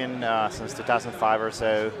with Debian since 2005 or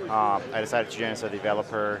so. I decided to join as a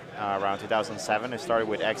developer around 2007. I started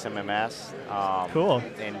with XMMS. Cool.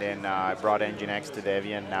 And then I brought Nginx to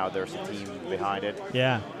Debian. Now there's a team behind it.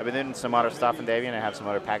 Yeah. I've been doing some other stuff in Debian. I have some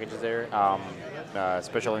other packages there.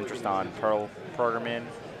 Special interest on Perl programming,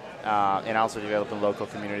 and also developing local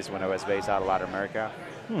communities when I was based out of Latin America.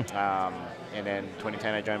 And then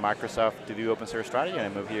 2010 I joined Microsoft to do open source strategy, and I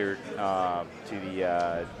moved here to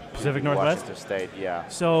the Pacific to Northwest? Washington State, yeah.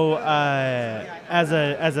 So as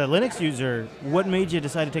a Linux user, what made you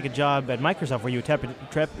decide to take a job at Microsoft? Were you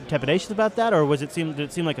trepidatious about that, or did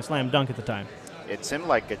it seem like a slam dunk at the time? It seemed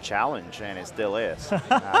like a challenge, and it still is.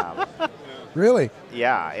 Really?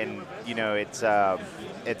 Yeah, and you know,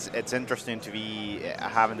 it's interesting to be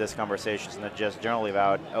having these conversations, not just generally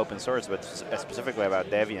about open source, but specifically about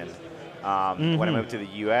Debian. When I moved to the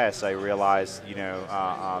U.S., I realized, you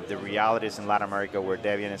know, the realities in Latin America where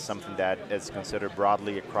Debian is something that is considered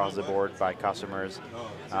broadly across the board by customers.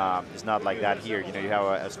 It's not like that here. You know, you have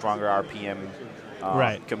a stronger RPM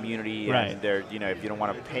community, and there, you know, if you don't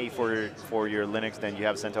want to pay for your Linux, then you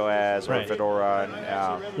have CentOS or Fedora,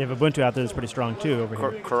 and you have Ubuntu out there that's pretty strong too over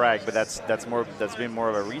here. Correct, but that's been more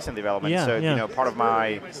of a recent development. Yeah, so yeah. you know, part of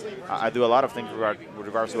my I do a lot of things with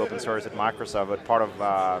regards to open source at Microsoft, but part of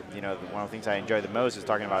you know, one of the things I enjoy the most is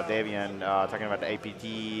talking about Debian, talking about the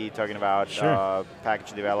APT, talking about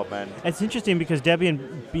package development. It's interesting because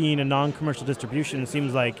Debian being a non-commercial distribution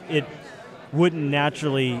seems like it wouldn't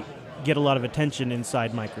naturally get a lot of attention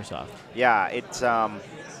inside Microsoft. Yeah, it's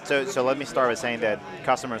so let me start by saying that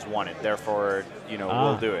customers want it, therefore, you know,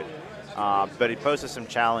 we'll do it. But it poses some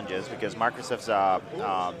challenges because Microsoft's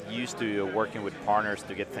used to working with partners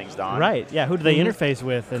to get things done. Right. Yeah. Who do they interface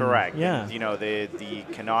with? And correct. Yeah. And, you know, the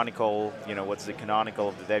canonical. You know, what's the canonical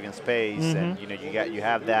of the Debian space, and you know, you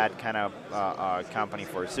have that kind of company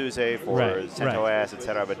for SUSE, for CentOS,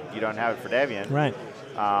 etc. But you don't have it for Debian. Right.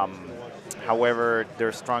 However,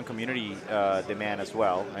 there's strong community demand as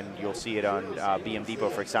well, and you'll see it on VM Depot,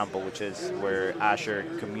 for example, which is where Azure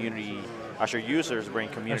users bring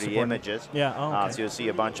community images. Yeah. Oh, okay. So you'll see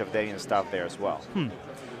a bunch of Debian stuff there as well.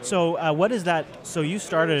 So what is that? So you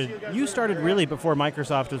started really before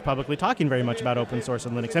Microsoft was publicly talking very much about open source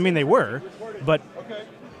and Linux. I mean, they were, but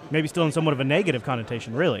maybe still in somewhat of a negative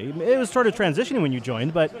connotation, really. It was sort of transitioning when you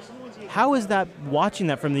joined, but how is that, watching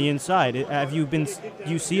that from the inside? Do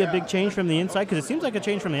you see a big change from the inside? Because it seems like a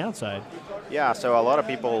change from the outside. Yeah, so a lot of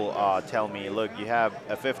people tell me, look, you have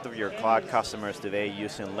a fifth of your cloud customers today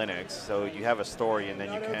using Linux, so you have a story, and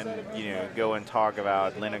then you can, you know, go and talk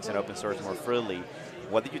about Linux and open source more freely.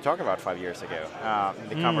 What did you talk about 5 years ago?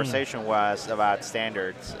 The conversation was about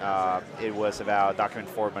standards. It was about document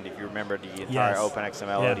format, if you remember the entire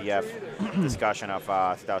OpenXML ODF discussion of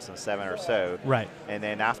 2007 or so. Right. And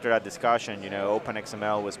then after that discussion, you know,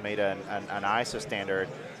 OpenXML was made an ISO standard,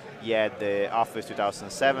 yet the Office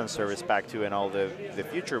 2007 Service Pack 2 and all the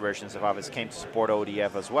future versions of Office came to support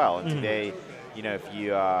ODF as well. And today, you know, if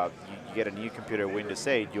you get a new computer, Windows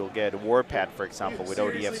 8, you'll get WordPad, for example, with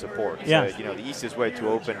ODF support. Yeah. So, you know, the easiest way to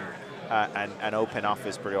open an open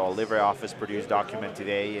Office or LibreOffice produced document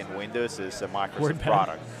today in Windows is a Microsoft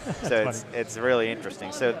product. So it's really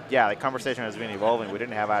interesting. So yeah, the conversation has been evolving. We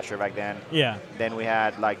didn't have Azure back then. Yeah. Then we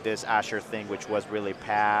had like this Azure thing, which was really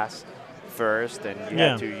PaaS first, and you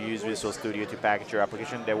had to use Visual Studio to package your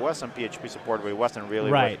application. There was some PHP support, but it wasn't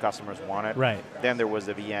really what the customers wanted. Right. Then there was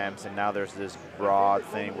the VMs, and now there's this broad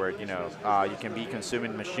thing where you can be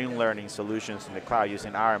consuming machine learning solutions in the cloud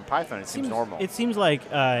using R and Python. It seems normal. It seems like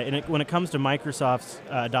when it comes to Microsoft's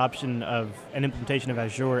adoption of and implementation of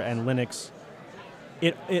Azure and Linux,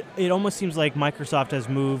 it almost seems like Microsoft has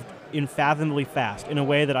moved unfathomably fast in a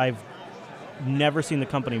way that I've never seen the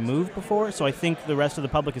company move before. So I think the rest of the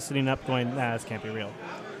public is sitting up going, nah, this can't be real.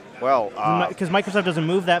 Well, because Microsoft doesn't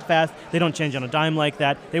move that fast. They don't change on a dime like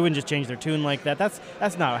that. They wouldn't just change their tune like that. That's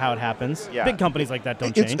not how it happens. Yeah. Big companies like that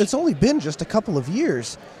don't change. It's only been just a couple of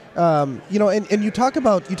years. And you talk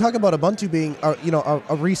about Ubuntu being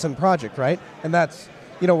a recent project, right? And that's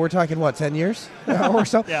we're talking 10 years or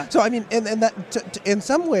so. Yeah. So I mean, and that in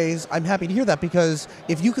some ways, I'm happy to hear that, because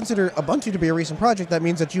if you consider Ubuntu to be a recent project, that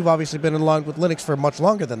means that you've obviously been along with Linux for much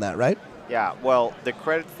longer than that, right? Yeah. Well, the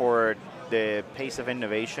credit for the pace of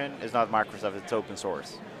innovation is not Microsoft; it's open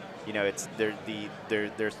source. There's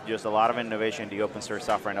just a lot of innovation in the open source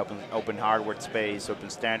software and open hardware space,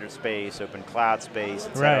 open standard space, open cloud space,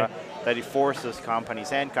 etc. That it forces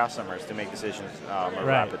companies and customers to make decisions more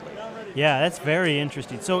rapidly. Yeah, that's very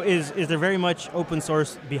interesting. So is there very much open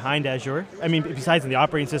source behind Azure? I mean, besides the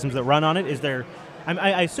operating systems that run on it, is there?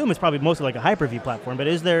 I assume it's probably mostly like a Hyper-V platform, but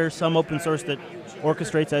is there some open source that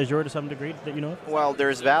orchestrates Azure to some degree that you know of? Well,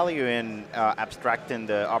 there's value in abstracting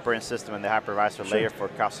the operating system and the hypervisor layer for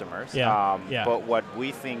customers. But what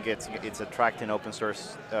we think it's attracting open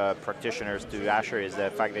source practitioners to Azure is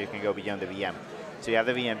the fact that you can go beyond the VM. So you have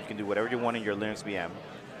the VM, you can do whatever you want in your Linux VM,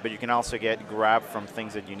 but you can also get grab from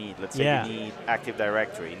things that you need. Let's say you need Active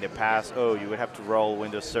Directory. In the past, you would have to roll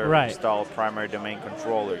Windows Server, install primary domain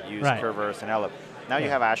controller, use Kerberos and LF. Now you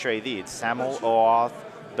have Azure AD. It's SAML, OAuth,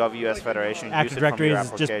 WS Federation. Active use it Directory from your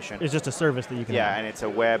application. is just a service that you can have. And it's a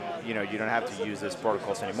web. You don't have to use these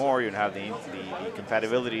protocols anymore. You don't have the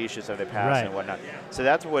compatibility issues of the past and whatnot. So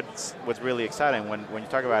that's what's really exciting. When you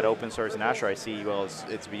talk about open source in Azure, I see,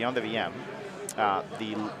 it's beyond the VM.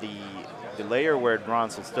 The layer where it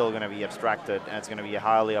runs is still going to be abstracted, and it's going to be a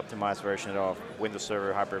highly optimized version of Windows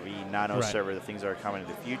Server, Hyper-V, Nano Server, the things that are coming in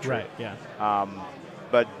the future.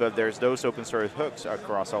 But there's those open source hooks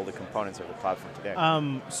across all the components of the platform today.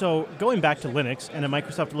 So going back to Linux and at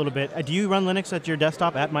Microsoft a little bit, do you run Linux at your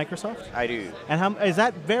desktop at Microsoft? I do. And is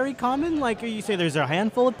that very common? Like you say, there's a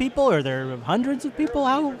handful of people, or there are hundreds of people?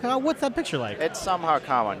 What's that picture like? It's somehow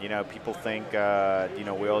common. People think we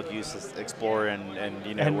all use Explorer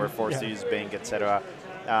and we're forced to use Bing, etc.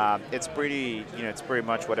 It's pretty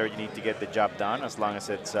much whatever you need to get the job done, as long as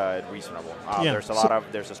it's reasonable.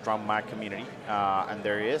 There's a strong Mac community, and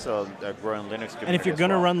there is a growing Linux community. And if you're going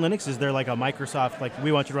to run Linux, is there like a Microsoft, like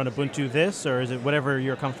we want you to run Ubuntu this, or is it whatever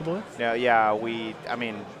you're comfortable with? There's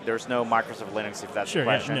no Microsoft Linux, if that's the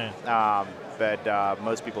question. But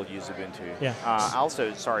most people use Ubuntu. Also,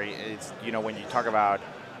 it's when you talk about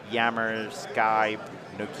Yammer, Skype,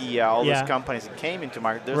 Nokia, all those companies that came into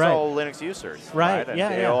market, they're all Linux users, right? And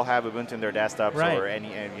they all have Ubuntu in their desktops or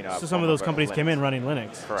any. So some of those companies Linux. came in running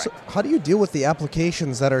Linux. Correct. So how do you deal with the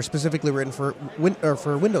applications that are specifically written for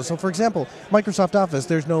Windows? So, for example, Microsoft Office,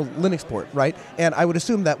 there's no Linux port, right? And I would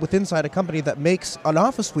assume that inside a company that makes an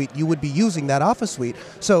Office suite, you would be using that Office suite.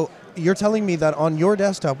 So you're telling me that on your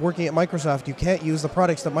desktop working at Microsoft, you can't use the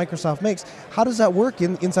products that Microsoft makes. How does that work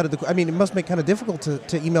inside of the... I mean, it must make kind of difficult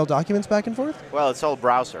to email documents back and forth? Well, it's all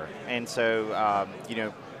browser. And so,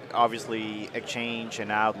 obviously Exchange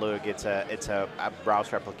and Outlook, it's a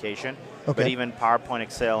browser application. Okay. But even PowerPoint,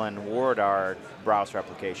 Excel, and Word are browser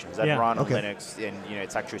applications that run on Linux, and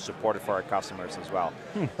it's actually supported for our customers as well.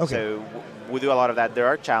 So we do a lot of that. There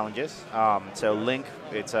are challenges. So Link,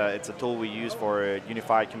 it's a tool we use for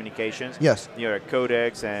unified communications. Yes.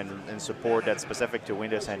 Codecs and support that's specific to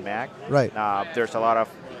Windows and Mac. Right. There's a lot of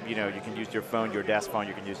you can use your phone, your desk phone,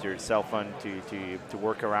 you can use your cell phone to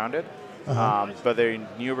work around it. But there are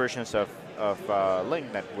new versions of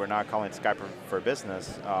Link that we're not calling Skype for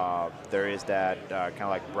Business. There is that kind of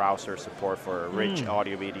like browser support for rich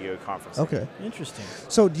audio-video conferencing. Okay. Interesting.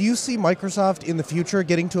 So do you see Microsoft in the future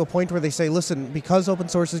getting to a point where they say, listen, because open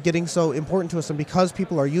source is getting so important to us and because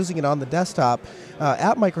people are using it on the desktop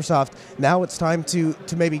at Microsoft, now it's time to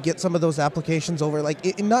maybe get some of those applications over,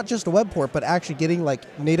 like not just a web port, but actually getting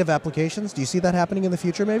like native applications? Do you see that happening in the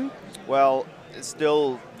future maybe? Well,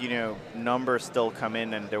 still, numbers still come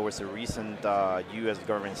in, and there was a recent U.S.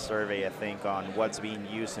 government survey, I think, on what's being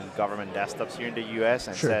used in government desktops here in the U.S.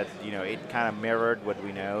 and said, it kind of mirrored what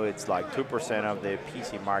we know. It's like 2% of the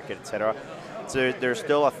PC market, etc. So there's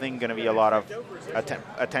still, I think, going to be a lot of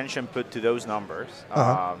attention put to those numbers.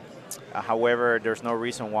 However, there's no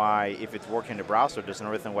reason why, if it's working in the browser, there's no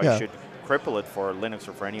reason why you should cripple it for Linux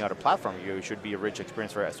or for any other platform. It should be a rich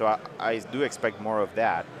experience for it. So I do expect more of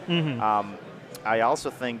that. I also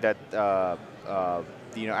think that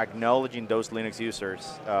acknowledging those Linux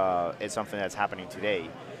users is something that's happening today.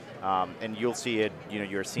 And you'll see it,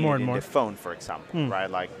 you're seeing it in the phone, for example, right?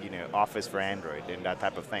 Like, Office for Android and that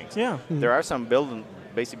type of things. Yeah. There are some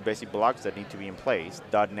basic blocks that need to be in place.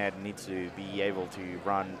 .NET needs to be able to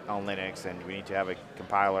run on Linux, and we need to have a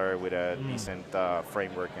compiler with a decent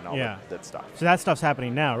framework and all that stuff. So that stuff's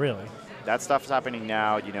happening now, really? That stuff's happening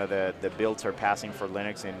now. The builds are passing for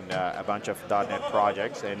Linux in a bunch of .NET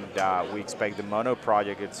projects, and we expect the Mono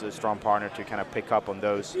project, it's a strong partner, to kind of pick up on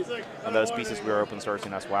those pieces we're open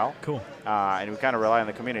sourcing as well. Cool. And we kind of rely on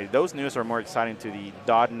the community. Those news are more exciting to the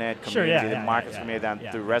 .NET community, the Microsoft community,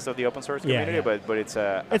 than the rest of the open source community. But it's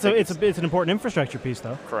an important infrastructure piece,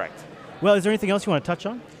 though. Correct. Well, is there anything else you want to touch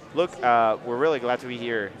on? Look, we're really glad to be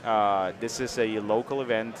here. This is a local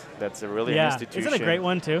event that's really an institution. Isn't it a great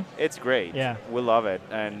one, too? It's great. Yeah. We love it.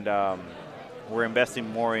 And we're investing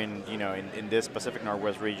more in this Pacific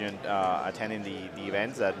Northwest region, attending the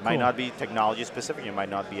events that might not be technology specific. It might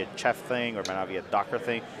not be a Chef thing, or it might not be a Docker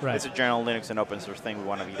thing. Right. It's a general Linux and open source thing. We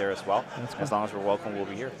want to be there as well. As long as we're welcome, we'll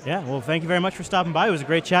be here. Yeah, well, thank you very much for stopping by. It was a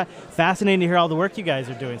great chat. Fascinating to hear all the work you guys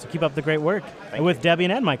are doing, so keep up the great work with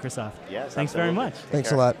Debian and Microsoft. Yes, thanks very much.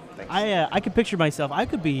 Thanks a lot. I could picture myself. I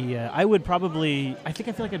could be. I would probably. I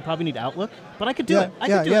feel like I'd probably need Outlook, but I could do it. I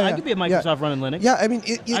could do it. I could be at Microsoft running Linux. Yeah, I mean,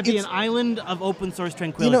 I'd be an island of open source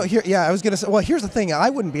tranquility. I was gonna say. Well, here's the thing.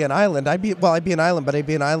 I wouldn't be an island. I'd be an island, but I'd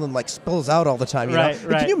be an island like spills out all the time. You know?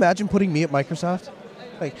 Like, can you imagine putting me at Microsoft?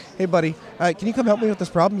 Like, hey, buddy, can you come help me with this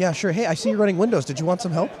problem? Yeah, sure. Hey, I see you're running Windows. Did you want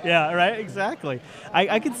some help? Yeah, right, exactly.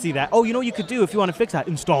 I could see that. Oh, you know what you could do if you want to fix that?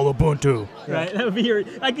 Install Ubuntu. Yeah. Right? That would be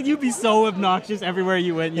you'd be so obnoxious everywhere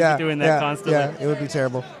you went. You'd be doing that constantly. Yeah, it would be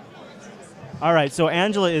terrible. All right, so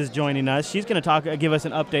Angela is joining us. She's going to give us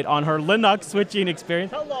an update on her Linux switching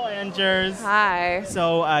experience. Hello, Angers. Hi.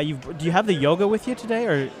 So, do you have the yoga with you today,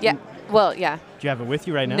 or? Yeah. Well, yeah. Do you have it with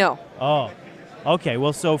you right now? No. Oh. Okay,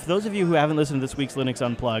 well, so for those of you who haven't listened to this week's Linux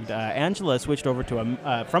Unplugged, Angela switched over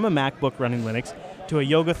to from a MacBook running Linux to a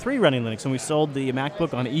Yoga 3 running Linux, and we sold the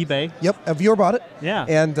MacBook on eBay. Yep, a viewer bought it. Yeah,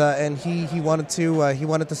 and he wanted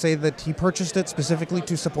to say that he purchased it specifically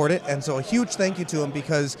to support it, and so a huge thank you to him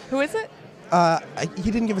because. Who is it?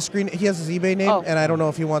 He didn't give a screen. He has his eBay name, and I don't know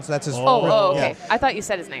if he wants that's his. Okay. Yeah. I thought you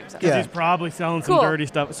said his name. So. Yeah, he's probably selling some dirty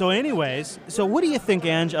stuff. So, anyways, what do you think,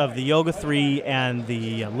 Ange, of the Yoga 3 and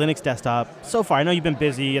the Linux desktop so far? I know you've been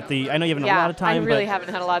busy I know you haven't had a lot of time. I really haven't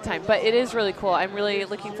had a lot of time, but it is really cool. I'm really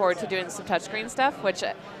looking forward to doing some touchscreen stuff, which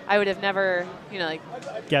I would have never,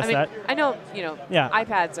 guessed that. I know,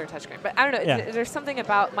 iPads are touchscreen, but I don't know. Yeah. There's something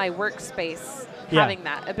about my workspace having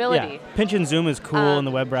that ability. Yeah. Pinch and zoom is cool in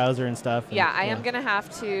the web browser and stuff. Yeah, I am going to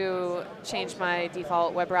have to change my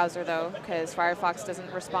default web browser, though, because Firefox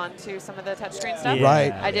doesn't respond to some of the touchscreen stuff. Yeah,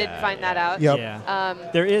 right. I did find that out. Yep. Yeah.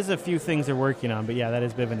 There is a few things they're working on, but that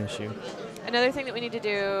is a bit of an issue. Another thing that we need to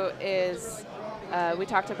do is we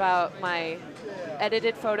talked about my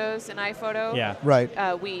edited photos in iPhoto. Yeah. Right.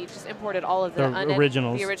 We just imported all of the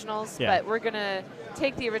originals. The originals, yeah. But we're going to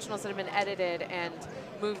take the originals that have been edited and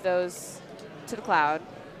move those to the cloud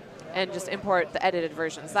and just import the edited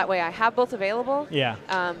versions. That way I have both available,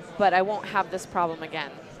 but I won't have this problem again.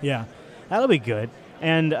 Yeah, that'll be good.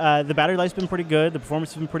 And the battery life's been pretty good. The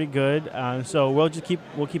performance has been pretty good. So we'll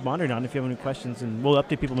keep monitoring on it if you have any questions, and we'll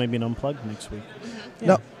update people maybe in Unplugged next week. Mm-hmm.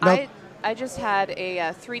 Yeah. No. I just had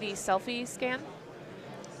a 3D selfie scan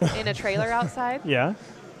in a trailer outside. Yeah?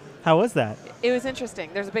 How was that? It was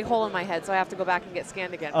interesting. There's a big hole in my head, so I have to go back and get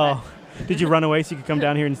scanned again. Oh. Did you run away so you could come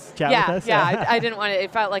down here and chat with us? Yeah, I didn't want it.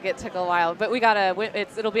 It felt like it took a while. But we got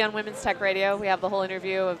it'll be on Women's Tech Radio. We have the whole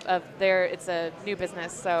interview of it's a new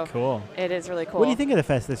business, so cool. It is really cool. What do you think of the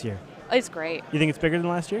fest this year? It's great. You think it's bigger than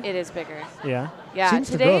last year? It is bigger. Yeah? Yeah. Seems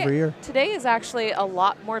to grow every year. Today is actually a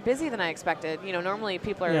lot more busy than I expected. Normally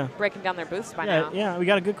people are breaking down their booths by now. Yeah, we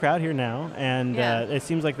got a good crowd here now, and it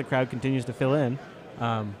seems like the crowd continues to fill in.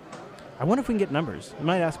 I wonder if we can get numbers. I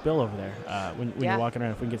might ask Bill over there when you're walking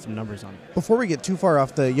around if we can get some numbers on it. Before we get too far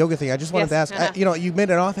off the yoga thing, I just wanted to ask, you made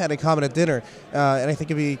an offhanded comment at dinner, and I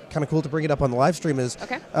think it'd be kind of cool to bring it up on the live stream is,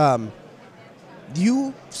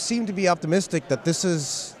 you seem to be optimistic that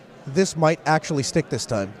this might actually stick this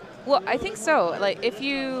time. Well, I think so. Like, if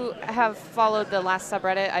you have followed the last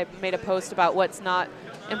subreddit, I made a post about what's not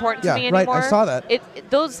important to me anymore. Yeah, right. I saw that.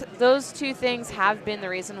 Those two things have been the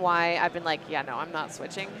reason why I've been like, no, I'm not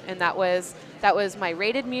switching. And that was my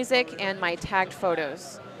rated music and my tagged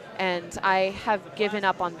photos. And I have given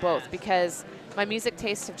up on both because my music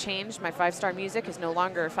tastes have changed. My 5-star music is no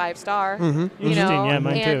longer 5-star. Interesting, yeah,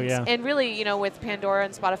 mine too, yeah. And really, you know, with Pandora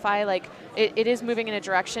and Spotify, like, it is moving in a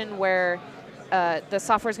direction where the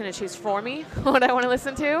software is going to choose for me what I want to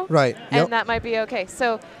listen to. Right. And that might be okay.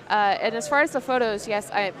 So, and as far as the photos, yes,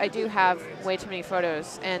 I do have way too many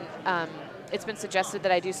photos. And it's been suggested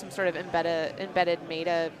that I do some sort of embedded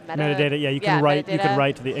metadata. Yeah, you can write. You can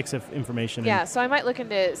write to the IXIF information. Yeah, so I might look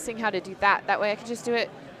into seeing how to do that. That way, I can just do it.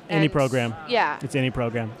 Any program. Yeah. It's any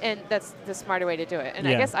program. And that's the smarter way to do it. And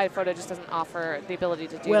I guess iPhoto just doesn't offer the ability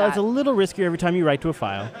to do that. Well, it's a little riskier every time you write to a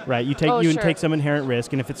file, right? You take some inherent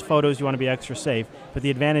risk, and if it's photos, you want to be extra safe. But the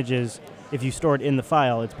advantage is, if you store it in the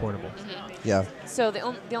file, it's portable. Yeah. So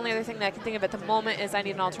the only other thing that I can think of at the moment is I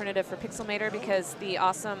need an alternative for Pixelmator, because the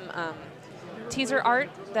awesome teaser art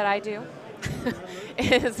that I do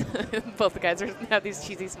is both the guys have these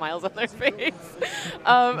cheesy smiles on their face.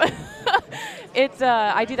 I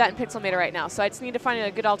do that in Pixelmator right now, so I just need to find a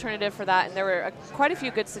good alternative for that. And there were quite a few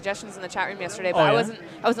good suggestions in the chat room yesterday, but I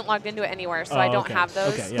wasn't logged into it anywhere, so I don't have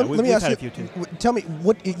those. Okay, yeah, let me ask you. Tell me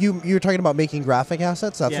what you're talking about, making graphic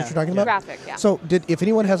assets. That's what you're talking about. Graphic, yeah. So if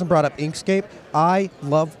anyone hasn't brought up Inkscape, I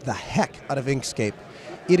love the heck out of Inkscape.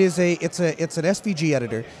 It's an SVG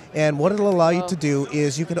editor, and what it'll allow you to do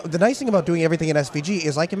is the nice thing about doing everything in SVG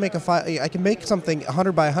is I can make a file. I can make something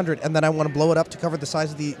 100 by 100, and then I want to blow it up to cover the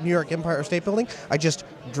size of the New York Empire State Building. I just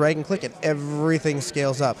drag and click, and everything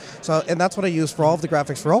scales up. So, and that's what I use for all of the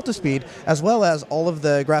graphics for Altispeed, as well as all of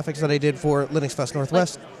the graphics that I did for LinuxFest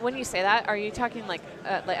Northwest. Like, when you say that, are you talking like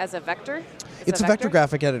as a vector? It's a vector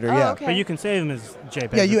graphic editor, yeah. Okay. But you can save them as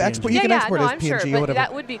JPEG. Yeah, you can export as I'm PNG sure, or but whatever.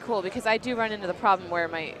 that would be cool, because I do run into the problem where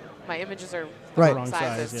my images are right. Wrong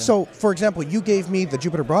sizes. size, yeah. So, for example, you gave me the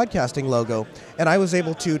Jupiter Broadcasting logo, and I was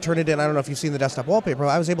able to turn it in. I don't know if you've seen the desktop wallpaper.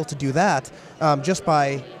 I was able to do that just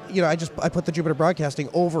by, I put the Jupiter Broadcasting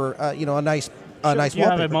over, a nice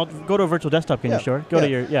wallpaper. Go to a virtual desktop, can you? Sure. Go to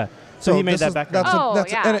your So he made that background.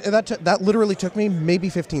 And that literally took me maybe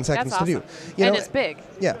 15 seconds to do. And it's big.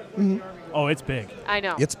 Yeah. Mm-hmm. Oh, it's big. I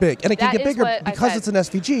know. It's big. And it can get bigger because it's an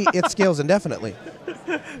SVG. It scales indefinitely.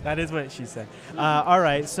 That is what she said. All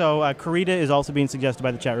right. So Karita is also being suggested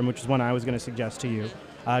by the chat room, which is one I was going to suggest to you.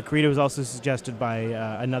 Karita was also suggested by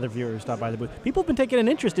another viewer who stopped by the booth. People have been taking an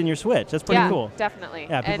interest in your Switch. That's pretty cool. Yeah, definitely.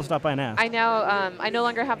 Yeah, people stop by and ask. I now I no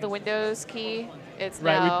longer have the Windows key. It's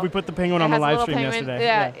right. We put the penguin on the live stream yesterday.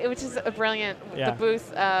 Yeah, which is a brilliant. The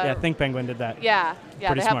booth. Think Penguin did that. Yeah, they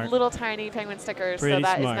smart. have little tiny penguin stickers, Pretty so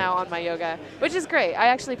that smart. is now on my Yoga, which is great. I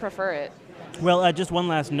actually prefer it. Well, just one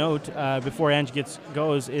last note before Ange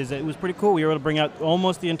goes is that it was pretty cool. We were able to bring out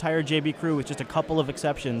almost the entire JB crew with just a couple of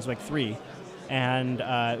exceptions, like 3. And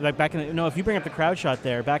like back in if you bring up the crowd shot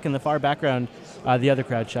there, back in the far background, the other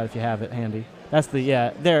crowd shot if you have it handy. That's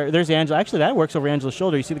there's Angela. Actually, that works over Angela's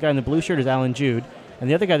shoulder. You see the guy in the blue shirt is Alan Jude, and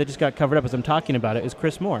the other guy that just got covered up as I'm talking about it is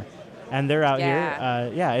Chris Moore. And they're out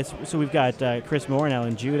here. So we've got Chris Moore and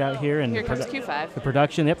Alan Jude out here. And here comes Q5. The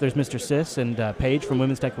production, there's Mr. Sis and Paige from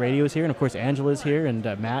Women's Tech Radio is here. And, of course, Angela's here and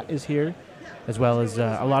Matt is here, as well as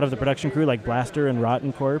a lot of the production crew like Blaster and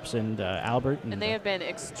Rotten Corpse and Albert. And they have been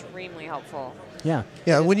extremely helpful. Yeah.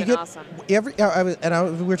 Yeah, when you get awesome. we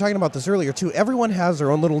were talking about this earlier too. Everyone has their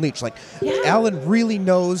own little niche. Like Alan really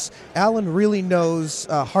knows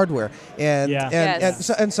hardware, and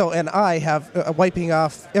I have wiping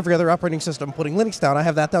off every other operating system, putting Linux down. I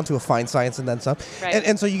have that down to a fine science and then some. Right.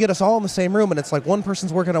 And so you get us all in the same room, and it's like one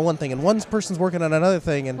person's working on one thing and one person's working on another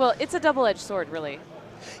thing. And well, it's a double-edged sword, really.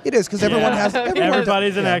 It is, because everyone has...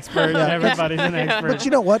 Everybody's an expert. Everybody's an expert. But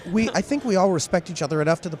you know what? I think we all respect each other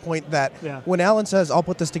enough to the point that when Alan says, I'll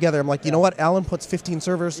put this together, I'm like, you know what? Alan puts 15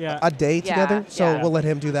 servers a day together, so we'll let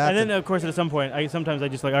him do that. And then, of course, at some point, sometimes I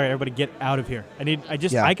just like, all right, everybody get out of here.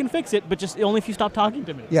 I can fix it, but just only if you stop talking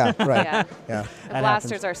to me. Yeah, right. Yeah. The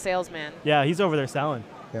Blaster's our salesman. Yeah, he's over there selling.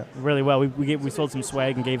 Yeah. Really well. We sold some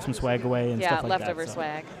swag and gave some swag away and stuff like that. Leftover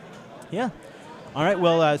swag. Yeah. All right.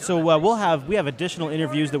 Well, we have additional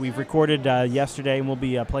interviews that we've recorded yesterday, and we'll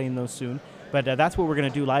be playing those soon. But that's what we're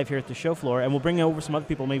going to do live here at the show floor, and we'll bring over some other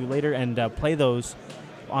people maybe later and play those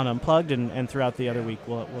on Unplugged, and throughout the other week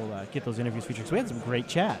we'll get those interviews featured. So we had some great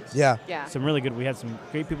chats. Yeah. Some really good. We had some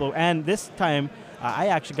great people, and this time I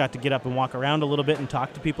actually got to get up and walk around a little bit and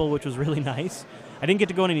talk to people, which was really nice. I didn't get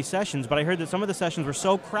to go in any sessions, but I heard that some of the sessions were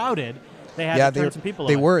so crowded. They had to turn some people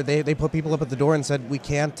on. They put people up at the door and said we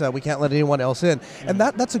can't let anyone else in, and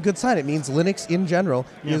that's a good sign. It means Linux in general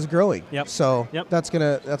is growing. Yep. So that's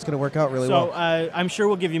gonna work out really well. So I'm sure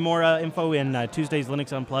we'll give you more info in Tuesday's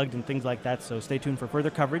Linux Unplugged and things like that. So stay tuned for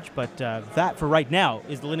further coverage. But that for right now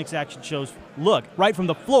is the Linux Action Show's look right from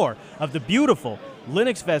the floor of the beautiful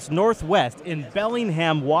LinuxFest Northwest in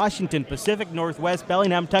Bellingham, Washington, Pacific Northwest,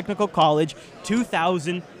 Bellingham Technical College,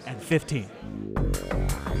 2015.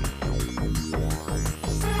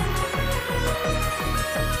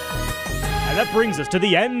 And that brings us to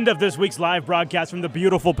the end of this week's live broadcast from the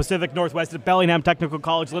beautiful Pacific Northwest at Bellingham Technical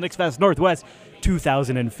College, LinuxFest Northwest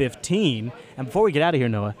 2015. And before we get out of here,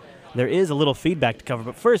 Noah, there is a little feedback to cover.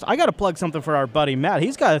 But first, I got to plug something for our buddy Matt.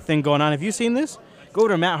 He's got a thing going on. Have you seen this? Go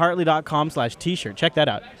to matthartley.com/t-shirt. Check that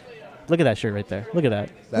out. Look at that shirt right there. Look at that.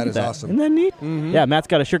 That is awesome. Isn't that neat? Mm-hmm. Yeah, Matt's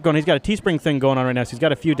got a shirt going. He's got a Teespring thing going on right now, so he's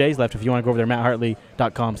got a few days left if you want to go over there,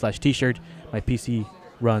 matthartley.com/t-shirt. My PC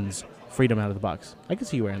runs freedom out of the box. I can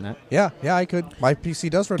see you wearing that. Yeah, I could. My PC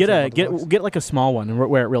does run. Get like a small one and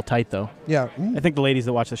wear it real tight though. Yeah. I think the ladies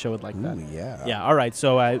that watch the show would like that. Yeah. Yeah. All right.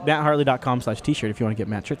 So matthartley.com/t-shirt if you want to get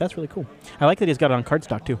Matt's shirt. That's really cool. I like that he's got it on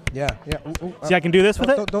cardstock too. Yeah. See, I can do this with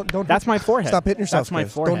it. Don't. That's my forehead. Stop hitting yourself. That's my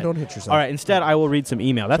forehead. Don't hit yourself. All right. Instead, I will read some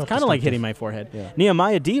email. That's kind of like hitting my forehead. Yeah.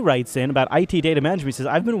 Nehemiah D writes in about IT data management. He says,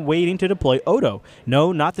 I've been waiting to deploy Odo.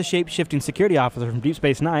 No, not the shape-shifting security officer from Deep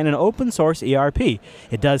Space Nine, an open source ERP.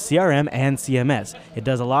 It does CRM and CMS. It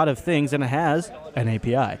does a lot of things, and it has an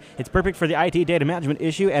API. It's perfect for the IT data management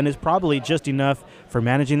issue and is probably just enough for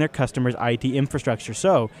managing their customers' IT infrastructure.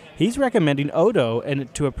 So he's recommending Odo,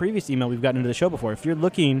 and to a previous email we've gotten into the show before. If you're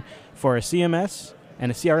looking for a CMS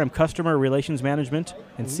and a CRM, customer relations management,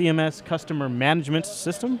 and CMS customer management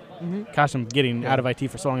system, gosh, I'm getting out of IT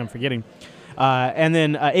for so long I'm forgetting. And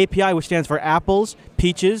then API, which stands for apples,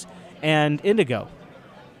 peaches, and indigo.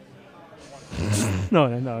 No,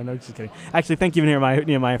 just kidding. Actually, thank you,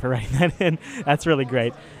 Nehemiah, for writing that in. That's really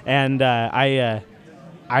great. And I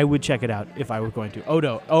would check it out if I were going to.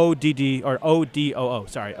 Odo, O-D-D, or O-D-O-O,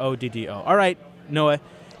 sorry, O-D-D-O. All right, Noah,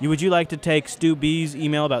 would you like to take Stu B's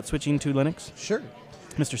email about switching to Linux? Sure.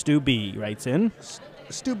 Mr. Stu B writes in.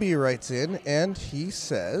 Stu B writes in, and he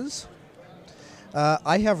says,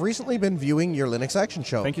 I have recently been viewing your Linux Action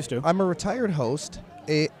Show. Thank you, Stu. I'm a retired host,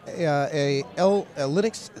 a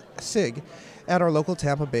Linux SIG at our local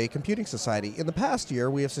Tampa Bay Computing Society. In the past year,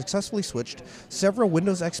 we have successfully switched several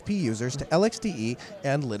Windows XP users to LXDE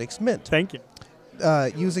and Linux Mint. Thank you.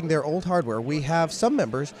 Using their old hardware. We have some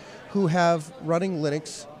members who have running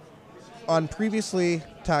Linux on previously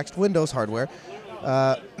taxed Windows hardware,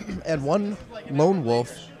 and one lone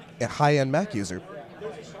wolf, a high-end Mac user.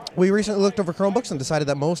 We recently looked over Chromebooks and decided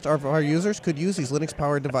that most of our users could use these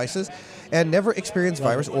Linux-powered devices and never experience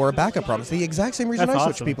virus or backup problems. The exact same reason I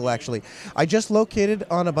switched people, actually. I just located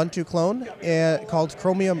an Ubuntu clone called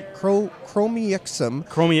Chromiexum.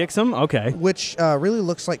 Chromiexum? Okay. Which really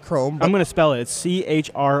looks like Chrome. I'm going to spell it. It's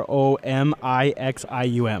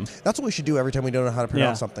Chromixium. That's what we should do every time we don't know how to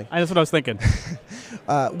pronounce something. That's what I was thinking.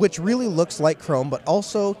 Which really looks like Chrome, but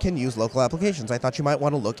also can use local applications. I thought you might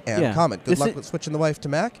want to look and comment. Good luck with switching the wife to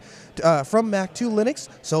Mac. From Mac to Linux.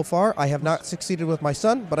 So far, I have not succeeded with my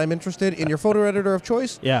son, but I'm interested in your photo editor of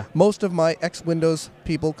choice. Yeah. Most of my ex-Windows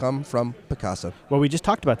people come from Picasa. Well, we just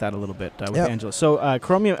talked about that a little bit with Angela. So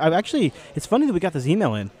Chromium, it's funny that we got this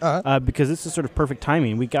email in because this is sort of perfect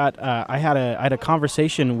timing. We got, I had a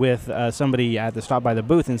conversation with somebody at the stop by the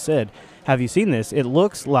booth and said, have you seen this? It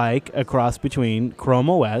looks like a cross between Chrome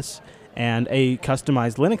OS and a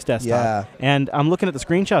customized Linux desktop. Yeah. And I'm looking at the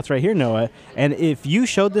screenshots right here, Noah, and if you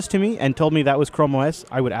showed this to me and told me that was Chrome OS,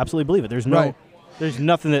 I would absolutely believe it. There's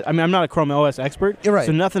nothing that, I'm not a Chrome OS expert,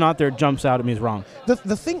 so nothing out there jumps out at me as wrong.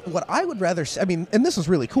 The thing, what I would rather see, and this is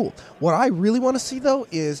really cool, what I really want to see, though,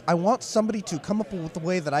 is I want somebody to come up with a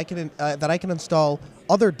way that I can install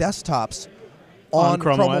other desktops on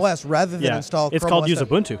Chrome OS rather than install Chrome OS. It's called use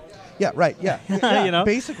Ubuntu. Yeah, right, yeah.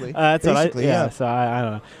 Basically. That's basically, what so I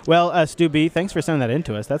don't know. Well, Stu B, thanks for sending that in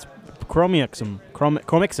to us. That's Chromixium.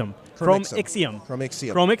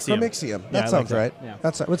 That sounds right. Yeah.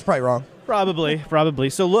 It's probably wrong. Probably.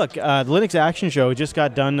 So look, the Linux Action Show just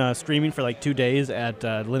got done streaming for like 2 days at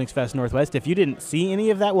LinuxFest Northwest. If you didn't see any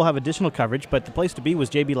of that, we'll have additional coverage, but the place to be was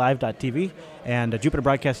jblive.tv and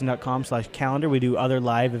jupiterbroadcasting.com/calendar. We do other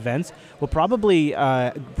live events. We'll probably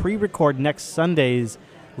pre-record next Sunday's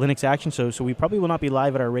Linux Action Show, so we probably will not be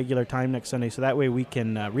live at our regular time next Sunday, so that way we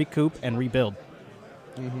can recoup and rebuild.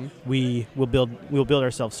 Mm-hmm. We will build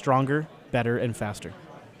ourselves stronger, better, and faster.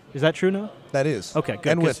 Is that true, Noah? That is. Okay,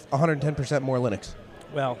 good. And with 110% more Linux.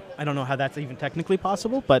 Well, I don't know how that's even technically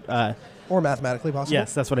possible, but or mathematically possible.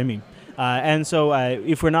 Yes, that's what I mean. And so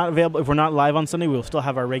if we're not live on Sunday, we'll still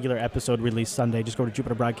have our regular episode released Sunday. Just go to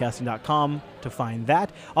jupiterbroadcasting.com to find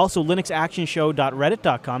that. Also,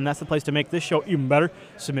 linuxactionshow.reddit.com. That's the place to make this show even better.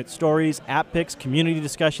 Submit stories, app picks, community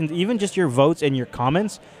discussions, even just your votes and your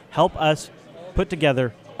comments help us put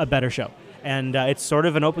together a better show. And it's sort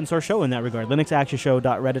of an open source show in that regard.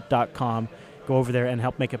 linuxactionshow.reddit.com. Go over there and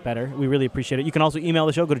help make it better. We really appreciate it. You can also email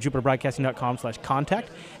the show. Go to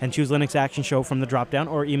jupiterbroadcasting.com/contact and choose Linux Action Show from the drop-down,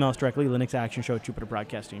 or email us directly,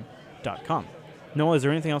 linuxactionshow@jupiterbroadcasting.com. Noah, is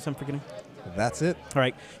there anything else I'm forgetting? That's it. All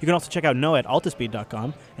right. You can also check out Noah at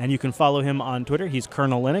altispeed.com, and you can follow him on Twitter. He's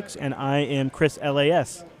Colonel Linux, and I am Chris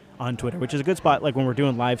LAS on Twitter, which is a good spot, like when we're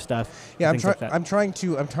doing live stuff. Yeah, I'm trying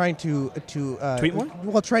to tweet more.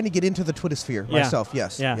 Well, trying to get into the Twittersphere myself.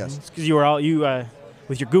 Yes. Yeah. Yes. Because you were all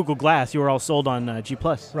with your Google Glass, you were all sold on G+.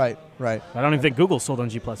 Right. I don't even think Google's sold on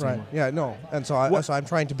G+ anymore. Yeah, no. And so I'm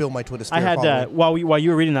trying to build my Twittersphere. I had while you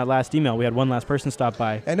were reading that last email, we had one last person stop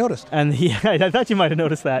by. I noticed. And I thought you might have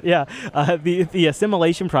noticed that. Yeah, the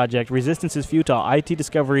assimilation project, Resistance is Futile, IT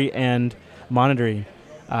discovery and monitoring.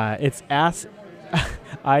 It's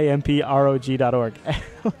improg.org.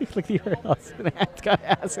 Look at the URL. It's got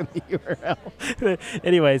ass in the URL.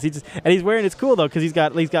 Anyways, he's wearing. It's cool though because he's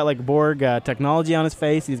got like Borg technology on his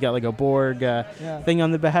face. He's got like a Borg thing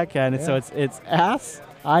on the back, and so it's ass.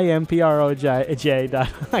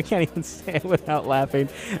 improj. I can't even say it without laughing.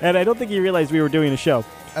 And I don't think you realized we were doing a show.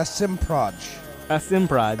 Assimproj. A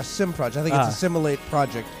Simproj. I think it's Assimilate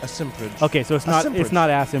Project. Assimproj. Okay, so it's not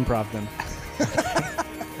ass improv then.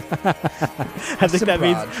 I think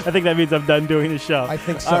that means I'm done doing the show. I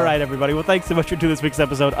think so. All right, everybody. Well, thanks so much for tuning this week's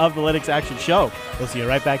episode of the Linux Action Show. We'll see you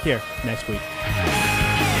right back here next week.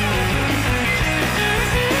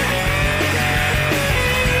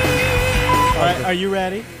 All right, are you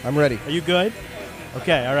ready? I'm ready. Are you good?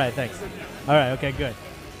 Okay, all right, thanks. All right, okay, good.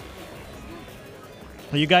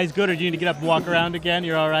 Are you guys good, or do you need to get up and walk around again?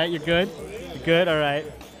 You're all right? You're good? You're good? All right.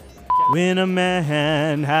 When a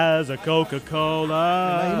man has a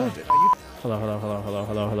Coca-Cola. Hello.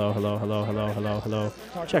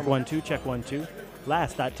 Check 1 2, check 1 2.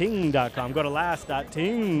 Last.ting.com. Go to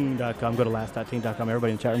last.ting.com. Go to last.ting.com.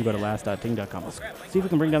 Everybody in the chat room, go to last.ting.com. Let's see if we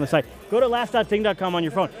can bring down the site. Go to last.ting.com on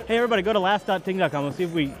your phone. Hey, everybody, go to last.ting.com. Let's see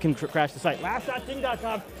if we can crash the site.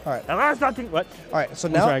 Last.ting.com. All right. Last.ting. What? All right. So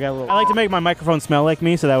I'm now sorry, I like to make my microphone smell like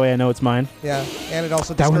me, so that way I know it's mine. Yeah, and it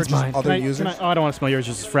also That one's discourages mine. other users. I don't want to smell yours.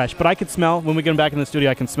 Just fresh. But I could smell when we get them back in the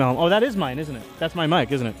studio. I can smell them. Oh, that is mine, isn't it? That's my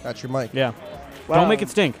mic, isn't it? That's your mic. Yeah. Wow. Don't make it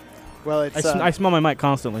stink. Well, it's I smell my mic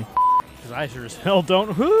constantly. Because I sure as hell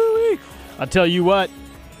don't. Hoo-wee. I'll tell you what.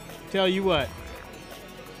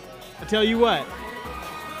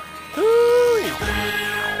 Hoo-wee.